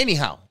 So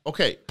anyhow,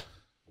 okay.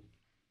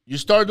 You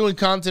start doing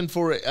content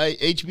for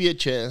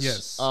HBHS.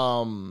 Yes.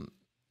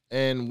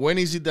 And when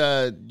is it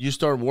that you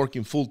start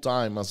working full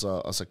time as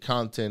a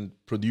content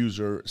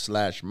producer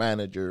 /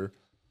 manager?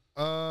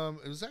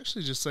 It was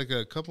actually just like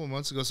a couple of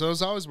months ago. So I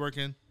was always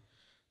working,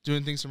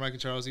 doing things for Mike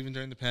and Charles, even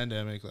during the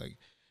pandemic. Like,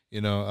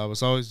 you know, I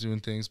was always doing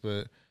things,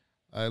 but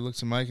I looked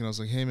to Mike and I was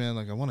like, hey man,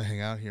 like I want to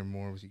hang out here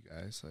more with you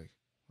guys. Like,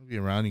 I want to be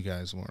around you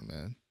guys more,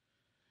 man.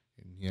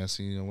 And he asked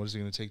me, you know, what is it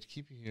going to take to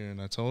keep you here?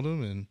 And I told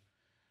him, and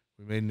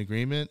we made an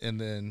agreement.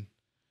 And then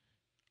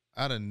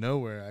out of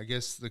nowhere, I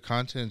guess the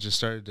content just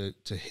started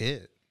to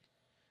hit.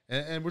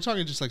 And we're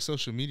talking just like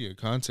social media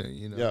content,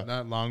 you know,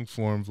 not long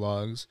form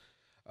vlogs.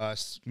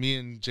 Me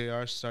and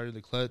JR started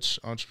the Clutch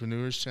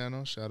Entrepreneurs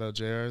channel. Shout out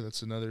JR.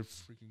 That's another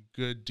freaking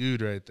good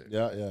dude right there.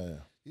 Yeah.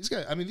 These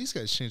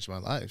guys changed my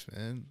life,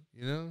 man.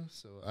 You know?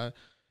 So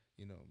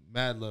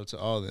mad love to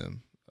all of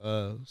them.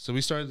 So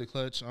we started the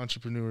Clutch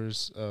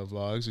Entrepreneurs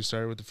vlogs. We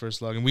started with the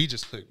first vlog, and we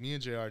just clicked. Me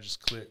and JR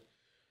just clicked.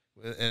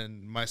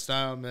 And my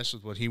style meshed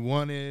with what he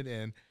wanted,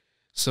 and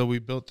so we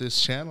built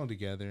this channel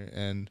together,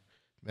 and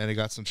man, it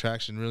got some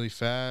traction really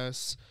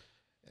fast.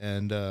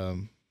 And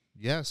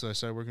so I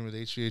started working with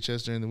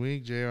HVHS during the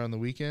week, JR on the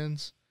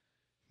weekends,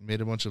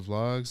 made a bunch of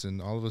vlogs, and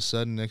all of a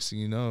sudden, next thing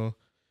you know,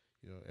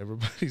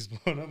 everybody's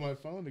blowing up my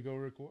phone to go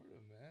record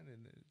them, man,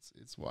 and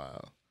it's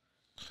wild.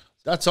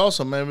 That's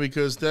awesome, man,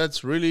 because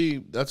that's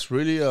really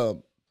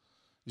you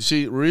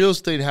see, real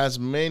estate has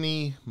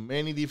many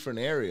different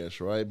areas,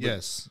 right?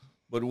 Yes.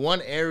 But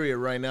one area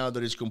right now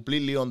that is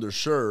completely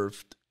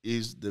underserved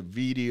is the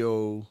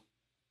video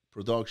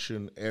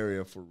production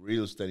area for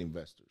real estate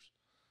investors.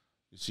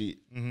 You see,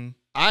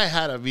 I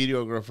had a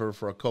videographer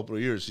for a couple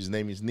of years. His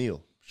name is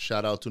Neil.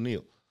 Shout out to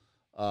Neil.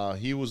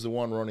 He was the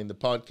one running the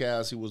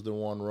podcast. He was the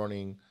one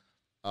running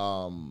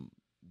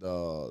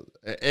the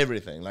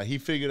everything. Like, he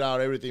figured out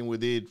everything we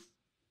did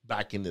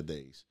back in the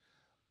days.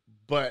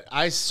 But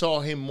I saw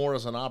him more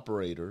as an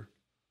operator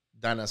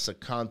than as a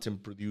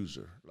content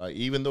producer. Like,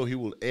 even though he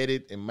will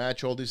edit and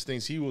match all these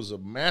things, he was a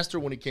master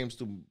when it comes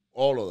to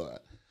all of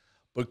that.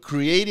 But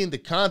creating the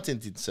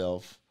content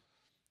itself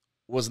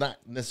was not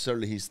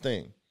necessarily his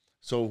thing.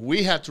 So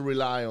we had to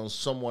rely on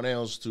someone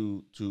else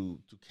to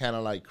kind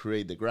of like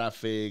create the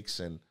graphics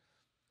and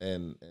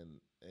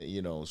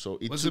you know. So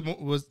it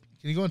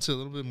can you go into a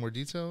little bit more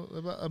detail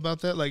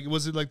about that? Like,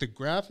 was it like the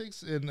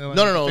graphics and like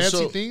no,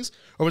 fancy things,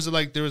 or was it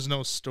like there was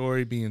no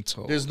story being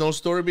told? There's no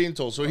story being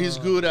told. So he's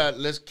good at,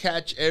 let's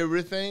catch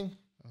everything,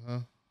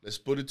 let's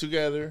put it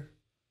together,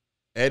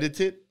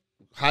 edit it,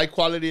 high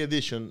quality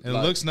edition. And it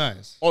looks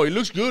nice. Oh, it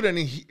looks good, and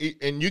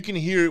and you can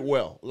hear it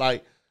well.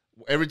 Like,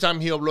 every time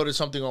he uploaded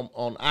something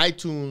on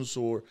iTunes,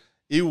 or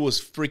it was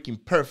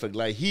freaking perfect.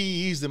 Like,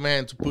 he's the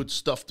man to put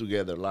stuff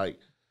together. Like,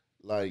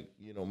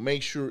 you know,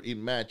 make sure it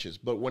matches.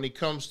 But when it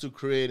comes to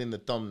creating the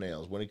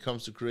thumbnails, when it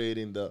comes to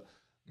creating the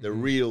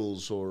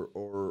reels or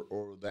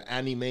the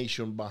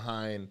animation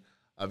behind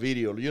a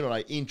video,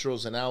 like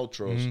intros and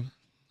outros.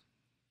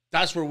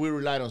 That's where we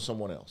relied on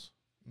someone else.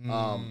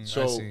 I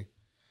see.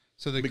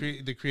 So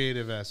the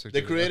creative aspect.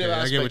 The creative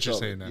aspect. I get what you're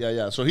saying now.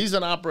 Yeah. So he's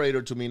an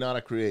operator to me, not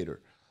a creator.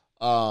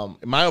 In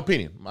my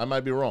opinion, I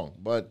might be wrong,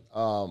 but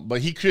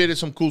he created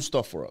some cool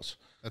stuff for us.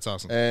 That's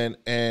awesome.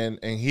 And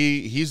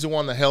he's the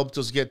one that helped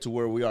us get to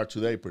where we are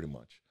today, pretty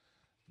much.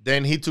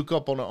 Then he took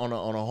up on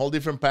a whole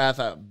different path.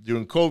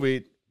 During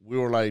COVID, we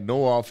were like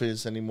no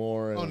office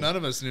anymore. And none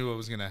of us knew what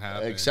was gonna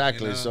happen.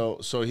 Exactly.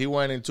 So he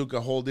went and took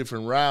a whole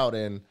different route.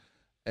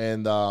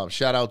 And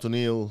shout out to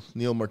Neil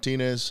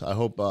Martinez. I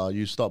hope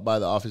you stop by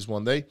the office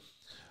one day.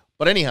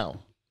 But anyhow,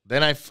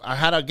 then I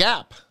had a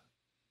gap,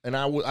 and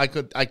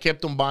I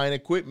kept on buying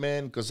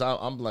equipment because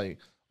I'm like,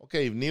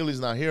 okay, if Neil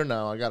is not here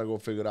now, I gotta go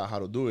figure out how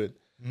to do it.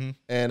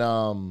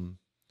 And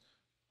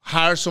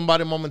hire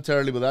somebody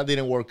momentarily, but that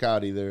didn't work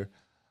out either.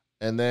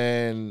 And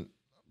then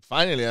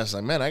finally, I was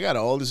like, man, I got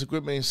all this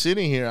equipment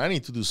sitting here. I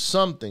need to do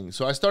something.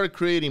 So I started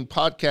creating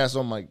podcasts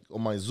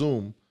on my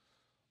Zoom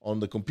on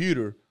the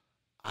computer.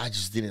 I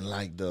just didn't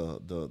like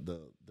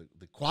the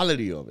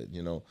quality of it,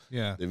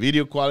 Yeah. The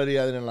video quality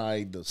I didn't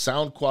like. The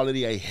sound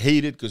quality I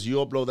hated because you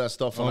upload that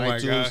stuff on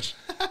iTunes.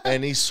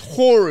 And it's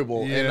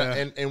horrible.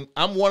 Yeah. And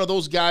I'm one of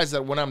those guys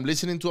that when I'm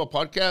listening to a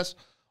podcast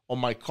on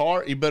my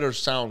car, it better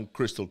sound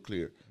crystal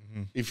clear.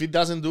 If it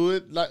doesn't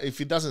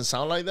if it doesn't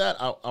sound like that,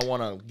 I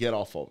want to get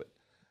off of it.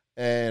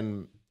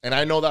 And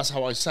I know that's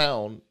how I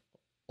sound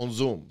on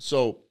Zoom.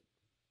 So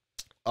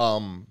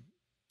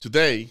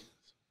today,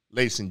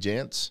 ladies and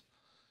gents,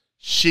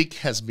 Sheik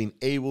has been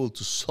able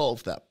to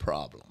solve that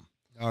problem.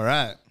 All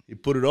right. He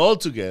put it all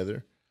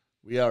together.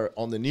 We are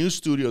on the new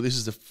studio. This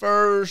is the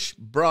first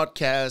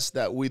broadcast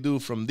that we do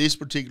from this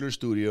particular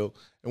studio.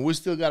 And we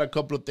still got a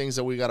couple of things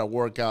that we got to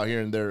work out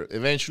here and there.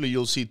 Eventually,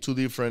 you'll see two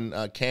different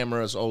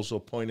cameras also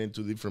pointing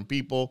to different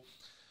people.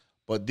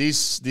 But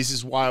this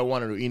is why I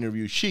wanted to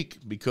interview Sheik,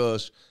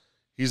 because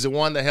he's the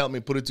one that helped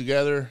me put it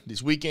together.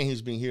 This weekend,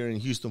 he's been here in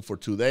Houston for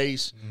 2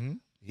 days.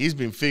 He's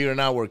been figuring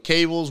out where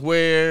cables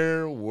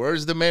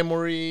where's the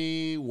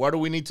memory, what do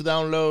we need to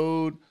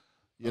download.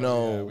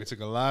 Yeah, we took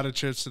a lot of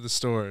trips to the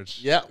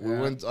storage. Yeah, we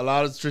went a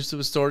lot of trips to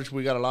the storage.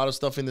 We got a lot of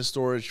stuff in the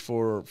storage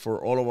for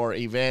all of our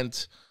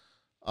event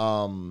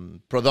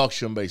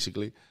production,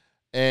 basically.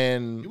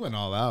 And you went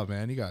all out,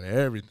 man. You got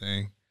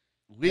everything.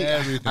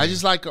 Everything. I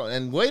just like,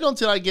 and wait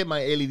until I get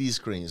my LED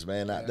screens,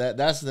 man.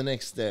 That's the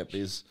next step.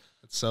 Is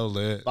it's so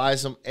lit. Buy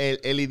some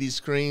LED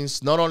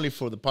screens, not only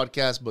for the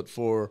podcast, but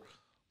for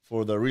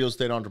the Real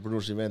Estate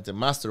Entrepreneurs event and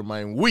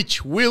Mastermind,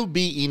 which will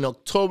be in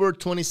October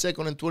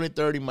 22nd and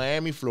 23rd in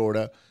Miami,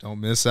 Florida. Don't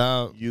miss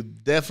out. You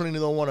definitely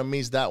don't want to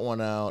miss that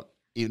one out.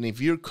 Even if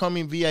you're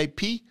coming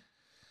VIP,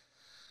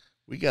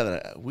 we got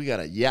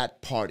a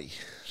yacht party.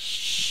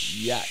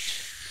 Yacht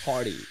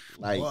party.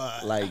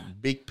 Like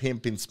big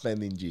pimping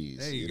spending G's.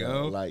 There you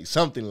go. Like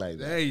something like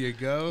that. There you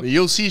go. But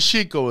you'll see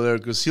Sheik over there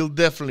because he'll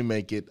definitely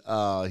make it.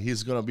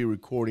 He's going to be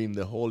recording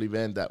the whole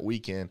event that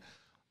weekend.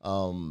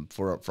 From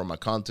a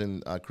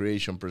content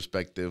creation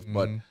perspective,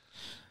 but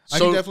I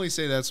can definitely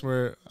say that's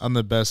where I'm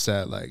the best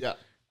at,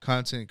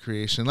 content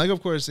creation. Like, of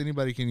course,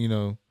 anybody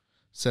can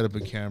set up a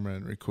camera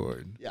and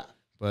record. Yeah,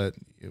 but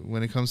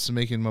when it comes to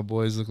making my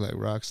boys look like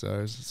rock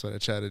stars, that's what I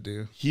try to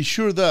do. He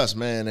sure does,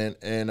 man,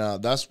 and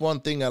that's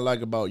one thing I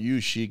like about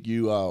you, Sheik.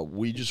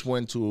 We just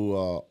went to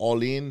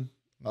All In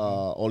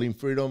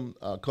Freedom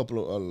a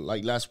couple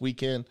of last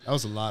weekend. That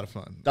was a lot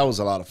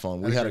of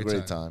fun. We had a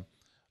great time.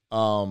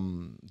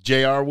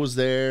 JR was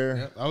there.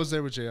 Yep, I was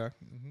there with JR.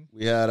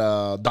 We had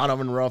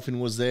Donovan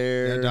Ruffin was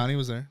there. Yeah, Donnie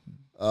was there.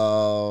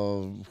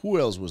 Who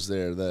else was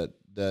there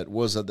that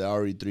was at the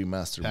RE3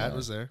 Mastermind? Pat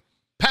was there.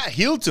 Pat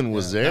Hilton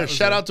was there.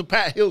 Shout out to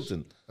Pat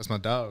Hilton. That's my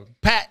dog.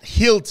 Pat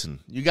Hilton.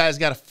 You guys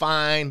got to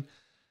find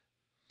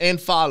and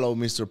follow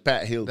Mr.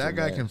 Pat Hilton. That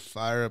guy can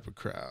fire up a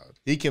crowd.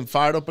 He can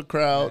fire up a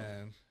crowd.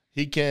 Man.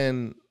 He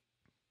can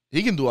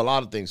do a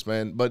lot of things,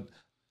 man. But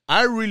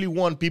I really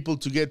want people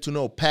to get to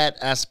know Pat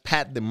as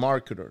Pat the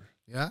marketer.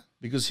 Yeah?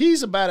 Because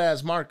he's a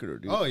badass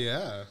marketer, dude. Oh,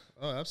 yeah.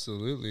 Oh,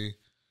 absolutely.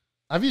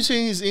 Have you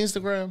seen his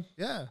Instagram?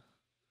 Yeah.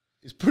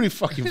 It's pretty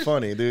fucking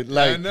funny, dude.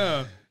 I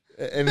know.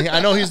 And I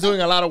know he's doing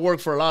a lot of work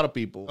for a lot of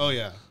people. Oh,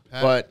 yeah.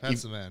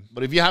 Pat's the man.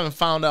 But if you haven't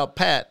found out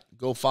Pat,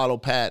 go follow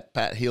Pat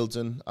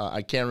Hilton.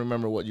 I can't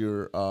remember what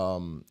your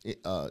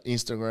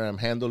Instagram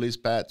handle is,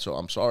 Pat, so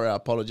I'm sorry. I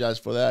apologize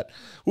for that.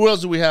 Who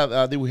else do we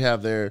have? Did we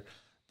have there?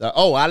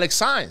 Alex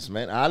Sainz,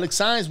 man. Alex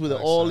Sainz with the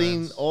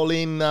all-in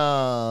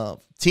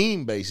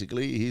team,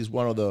 basically. He's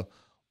one of the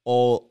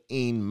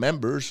all-in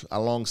members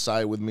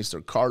alongside with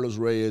Mr. Carlos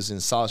Reyes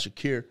and Sal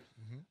Shakir.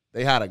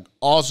 They had an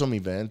awesome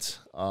event.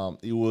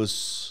 It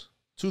was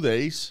 2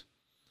 days.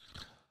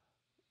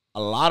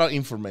 A lot of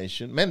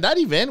information. Man, that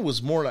event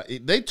was more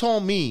like, they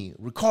told me,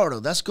 Ricardo,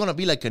 that's going to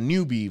be like a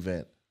newbie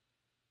event.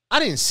 I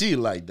didn't see it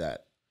like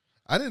that.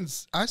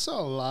 I saw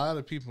a lot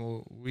of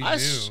people we knew.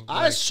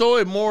 I saw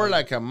it more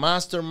like a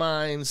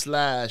mastermind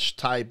 /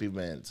 type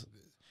event.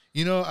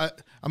 You know,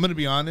 I'm gonna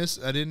be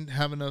honest. I didn't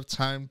have enough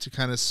time to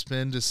kind of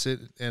spend to sit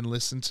and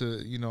listen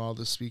to all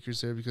the speakers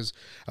there because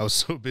I was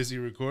so busy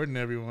recording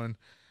everyone.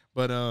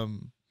 But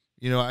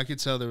I could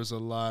tell there was a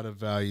lot of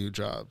value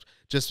dropped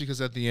just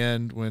because at the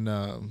end when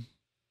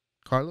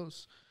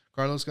Carlos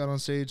got on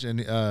stage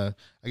and I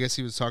guess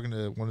he was talking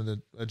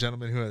to a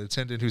gentleman who had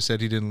attended who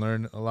said he didn't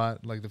learn a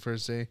lot like the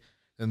first day,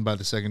 and by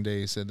the second day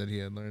he said that he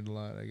had learned a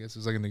lot. I guess it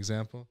was like an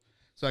example.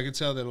 So I could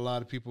tell that a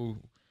lot of people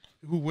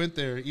who went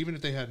there, even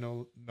if they had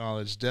no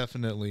knowledge,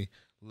 definitely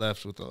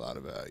left with a lot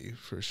of value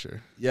for sure.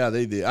 Yeah,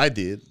 they did. I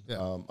did.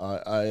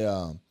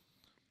 Yeah.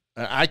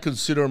 I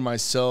consider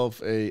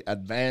myself a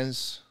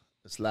advanced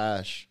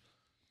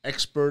 /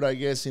 expert, I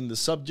guess, in the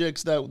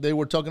subjects that they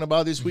were talking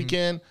about this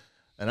weekend.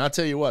 And I'll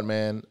tell you what,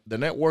 man, the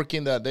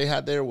networking that they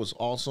had there was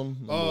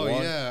awesome. Oh,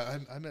 yeah.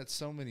 I met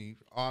so many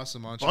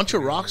awesome entrepreneurs. Bunch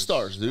of rock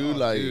stars, dude.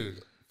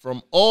 Dude.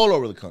 From all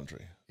over the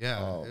country.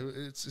 Yeah.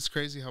 It's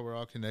crazy how we're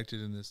all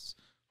connected in this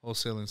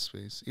wholesaling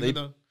space.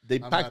 They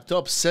packed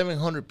up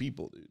 700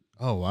 people, dude.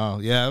 Oh, wow.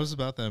 Yeah, it was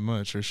about that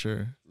much for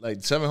sure.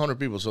 Like 700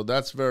 people. So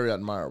that's very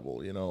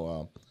admirable,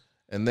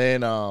 And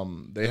then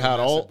they had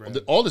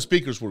all the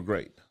speakers were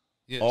great.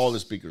 Yes. All the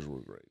speakers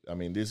were great. I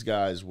mean, these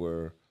guys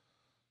were,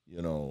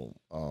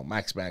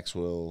 Max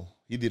Maxwell.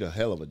 He did a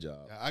hell of a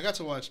job. Yeah, I got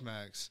to watch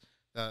Max.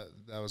 That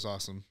was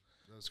awesome.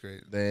 That was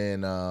great.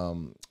 Then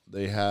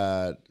they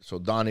had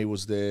Donnie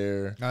was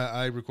there.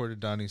 I recorded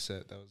Donnie's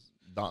set. That was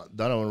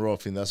Donovan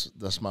Ruffin.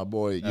 That's my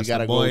boy. That's you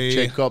gotta my boy. go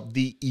check up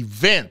the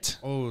event.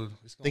 Oh,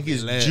 I think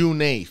it's June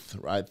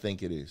 8th. I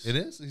think it is. It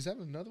is. He's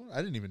having another one. I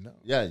didn't even know.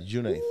 Yeah,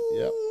 June 8th.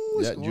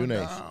 Yeah, June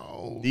 8th.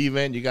 Down. The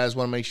event. You guys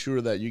want to make sure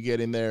that you get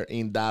in there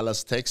in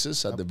Dallas,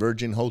 Texas, at the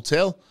Virgin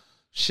Hotel.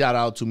 Shout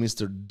out to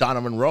Mr.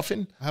 Donovan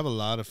Ruffin. I have a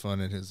lot of fun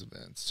at his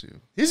events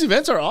too. His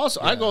events are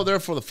awesome. I go there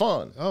for the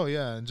fun. Oh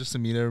yeah, and just to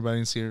meet everybody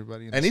and see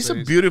everybody. And it's a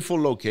beautiful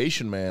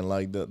location, man.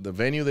 Like the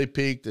venue they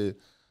picked.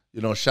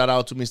 Shout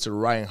out to Mr.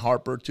 Ryan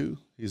Harper too.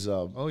 He's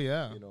oh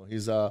yeah.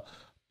 He's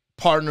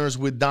partners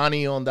with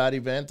Donnie on that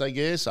event. I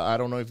guess I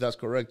don't know if that's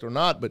correct or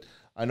not, but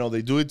I know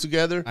they do it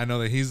together. I know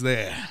that he's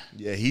there.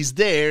 Yeah, he's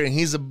there, and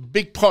he's a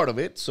big part of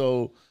it.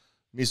 So,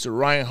 Mr.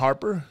 Ryan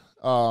Harper.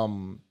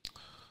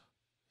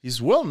 He's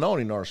well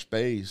known in our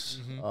space.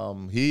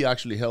 He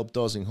actually helped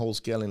us in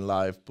Wholesaling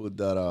Live put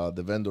that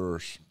the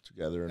vendors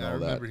together and all that.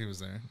 I remember he was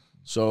there.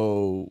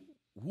 So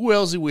who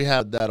else did we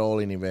have at that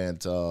all-in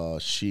event?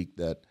 Chic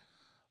that.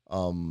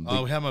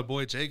 We had my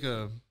boy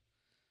Jacob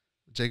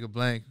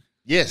Blank.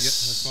 Yes,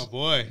 that's my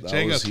boy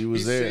Jacob. He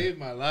was there. Saved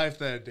my life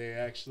that day.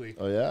 Actually.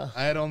 Oh yeah.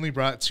 I had only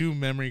brought 2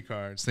 memory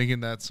cards,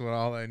 thinking that's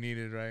all I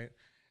needed, right?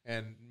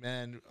 And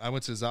man, I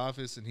went to his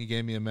office and he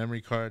gave me a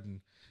memory card and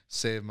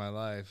saved my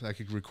life. I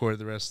could record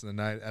the rest of the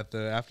night at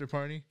the after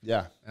party.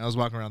 Yeah. And I was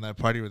walking around that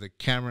party with a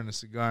camera and a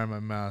cigar in my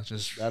mouth.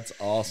 That's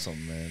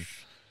awesome, man.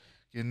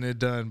 Getting it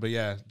done. But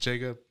yeah,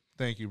 Jacob,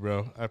 thank you,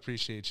 bro. I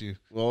appreciate you.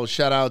 Well,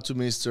 shout out to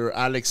Mr.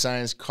 Alex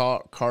Sainz,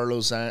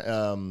 Carlos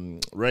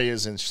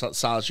Reyes, and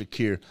Sal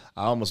Shakir.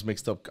 I almost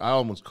mixed up. I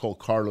almost called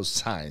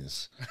Carlos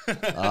Sainz.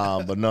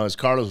 But no, it's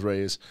Carlos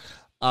Reyes.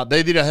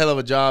 They did a hell of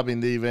a job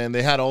in the event.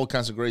 They had all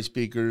kinds of great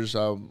speakers.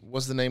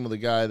 What's the name of the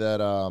guy that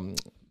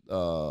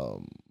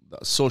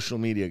the social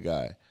media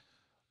guy?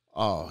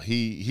 Oh,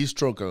 he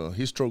struck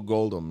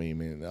gold on me,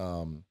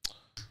 man.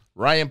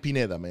 Ryan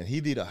Pineda, man,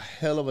 he did a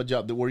hell of a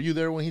job. Were you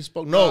there when he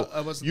spoke? No,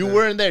 you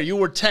weren't there. You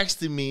were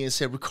texting me and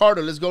said,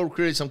 "Ricardo, let's go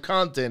create some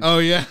content." Oh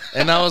yeah,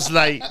 and I was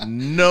like,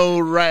 "No,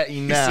 right now."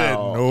 He said,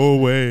 "No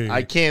way,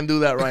 I can't do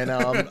that right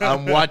now."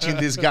 I'm watching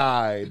this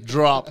guy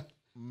drop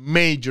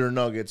major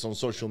nuggets on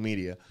social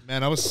media.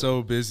 Man, I was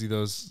so busy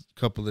those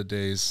couple of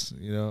days.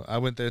 I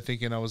went there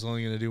thinking I was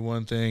only going to do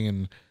one thing,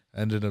 and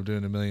ended up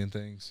doing a million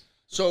things.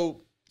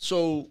 So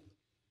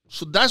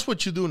that's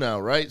what you do now,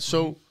 right?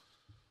 So,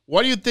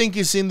 what do you think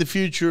is in the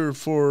future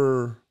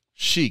for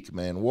Chic,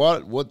 man?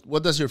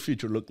 What does your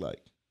future look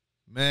like?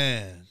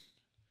 Man,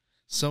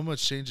 so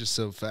much changes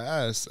so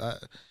fast.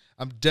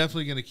 I'm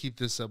definitely going to keep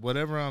this up.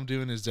 Whatever I'm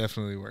doing is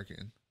definitely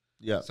working.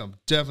 Yeah. So I'm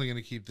definitely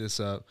going to keep this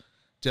up.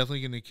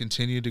 Definitely going to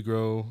continue to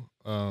grow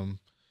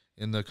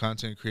in the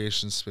content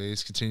creation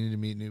space, continue to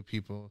meet new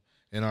people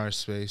in our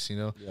space,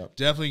 Yep.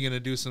 Definitely going to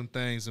do some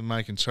things with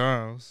Mike and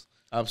Charles.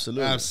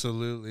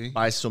 Absolutely.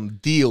 Buy some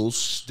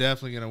deals.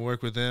 Definitely going to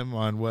work with them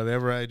on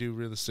whatever I do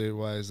real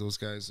estate-wise. Those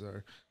guys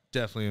are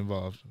definitely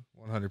involved,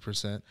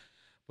 100%.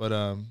 But,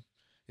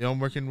 I'm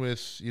working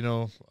with,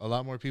 a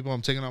lot more people.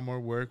 I'm taking on more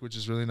work, which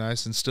is really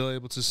nice, and still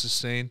able to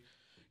sustain,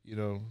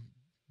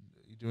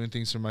 doing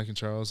things for Mike and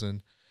Charles.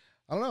 And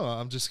I don't know,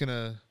 I'm just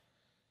gonna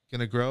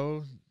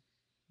grow,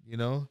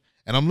 and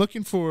I'm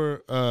looking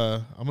for,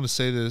 I'm going to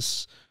say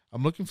this,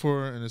 I'm looking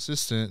for an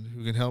assistant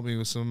who can help me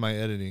with some of my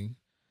editing.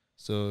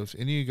 So if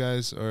any of you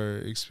guys are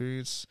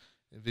experienced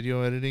in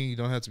video editing, you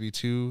don't have to be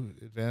too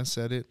advanced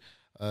at it.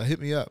 Hit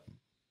me up.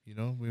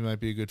 We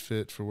might be a good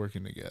fit for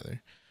working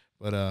together.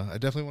 But I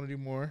definitely want to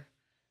do more.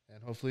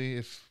 And hopefully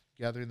if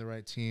gathering the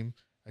right team,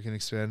 I can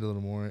expand a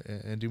little more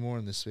and do more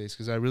in this space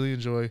because I really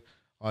enjoy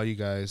all you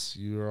guys.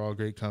 You are all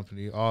great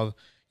company. All,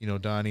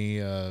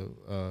 Donnie,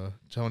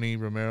 Tony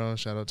Romero,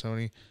 shout out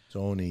Tony.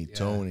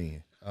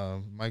 Tony.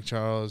 Mike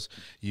Charles,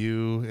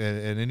 you,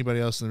 and anybody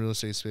else in the real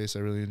estate space. I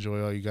really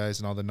enjoy all you guys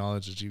and all the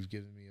knowledge that you've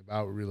given me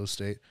about real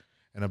estate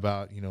and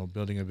about,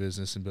 building a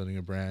business and building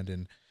a brand.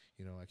 And,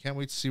 I can't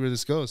wait to see where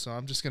this goes. So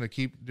I'm just going to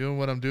keep doing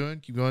what I'm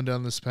doing, keep going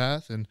down this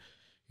path and,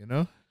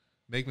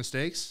 make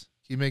mistakes,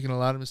 keep making a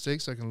lot of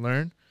mistakes so I can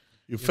learn.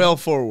 You fell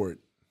forward.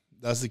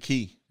 That's the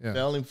key. Yeah.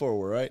 Failing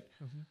forward, right?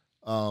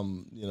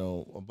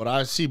 But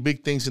I see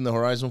big things in the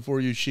horizon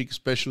for you, Sheik,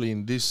 especially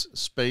in this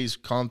space,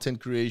 content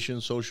creation,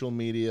 social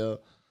media,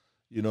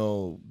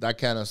 that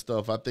kind of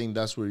stuff. I think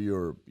that's where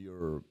your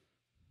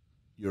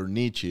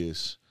niche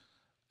is.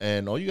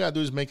 And all you got to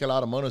do is make a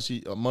lot of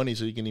money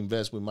so you can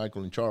invest with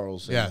Michael and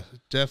Charles. Yeah,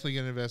 definitely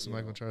going to invest in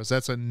Michael and Charles.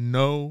 That's a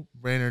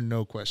no-brainer,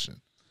 no question.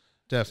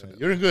 Definitely.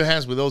 You're in good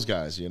hands with those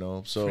guys, So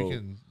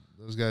freaking,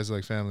 those guys are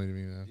like family to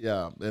me, man.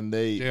 Yeah, and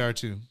they are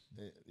too.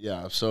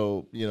 Yeah,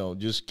 so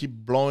just keep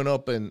blowing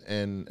up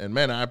and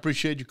man, I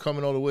appreciate you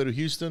coming all the way to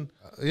Houston.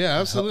 Yeah,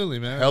 absolutely,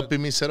 man.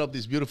 Helping me set up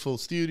this beautiful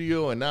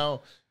studio, and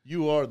now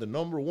you are the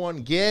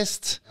 #1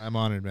 guest. I'm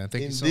honored, man.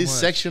 Thank you so much. In this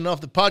section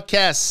of the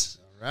podcast.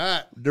 All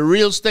right. The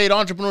Real Estate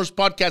Entrepreneurs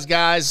Podcast,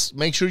 guys.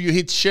 Make sure you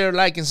hit share,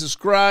 like, and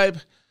subscribe.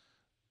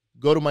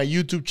 Go to my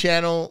YouTube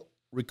channel,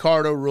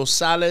 Ricardo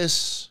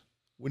Rosales.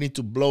 We need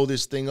to blow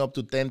this thing up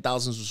to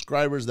 10,000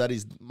 subscribers. That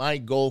is my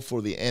goal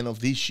for the end of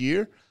this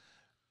year.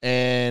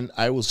 And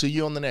I will see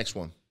you on the next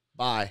one.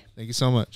 Bye. Thank you so much.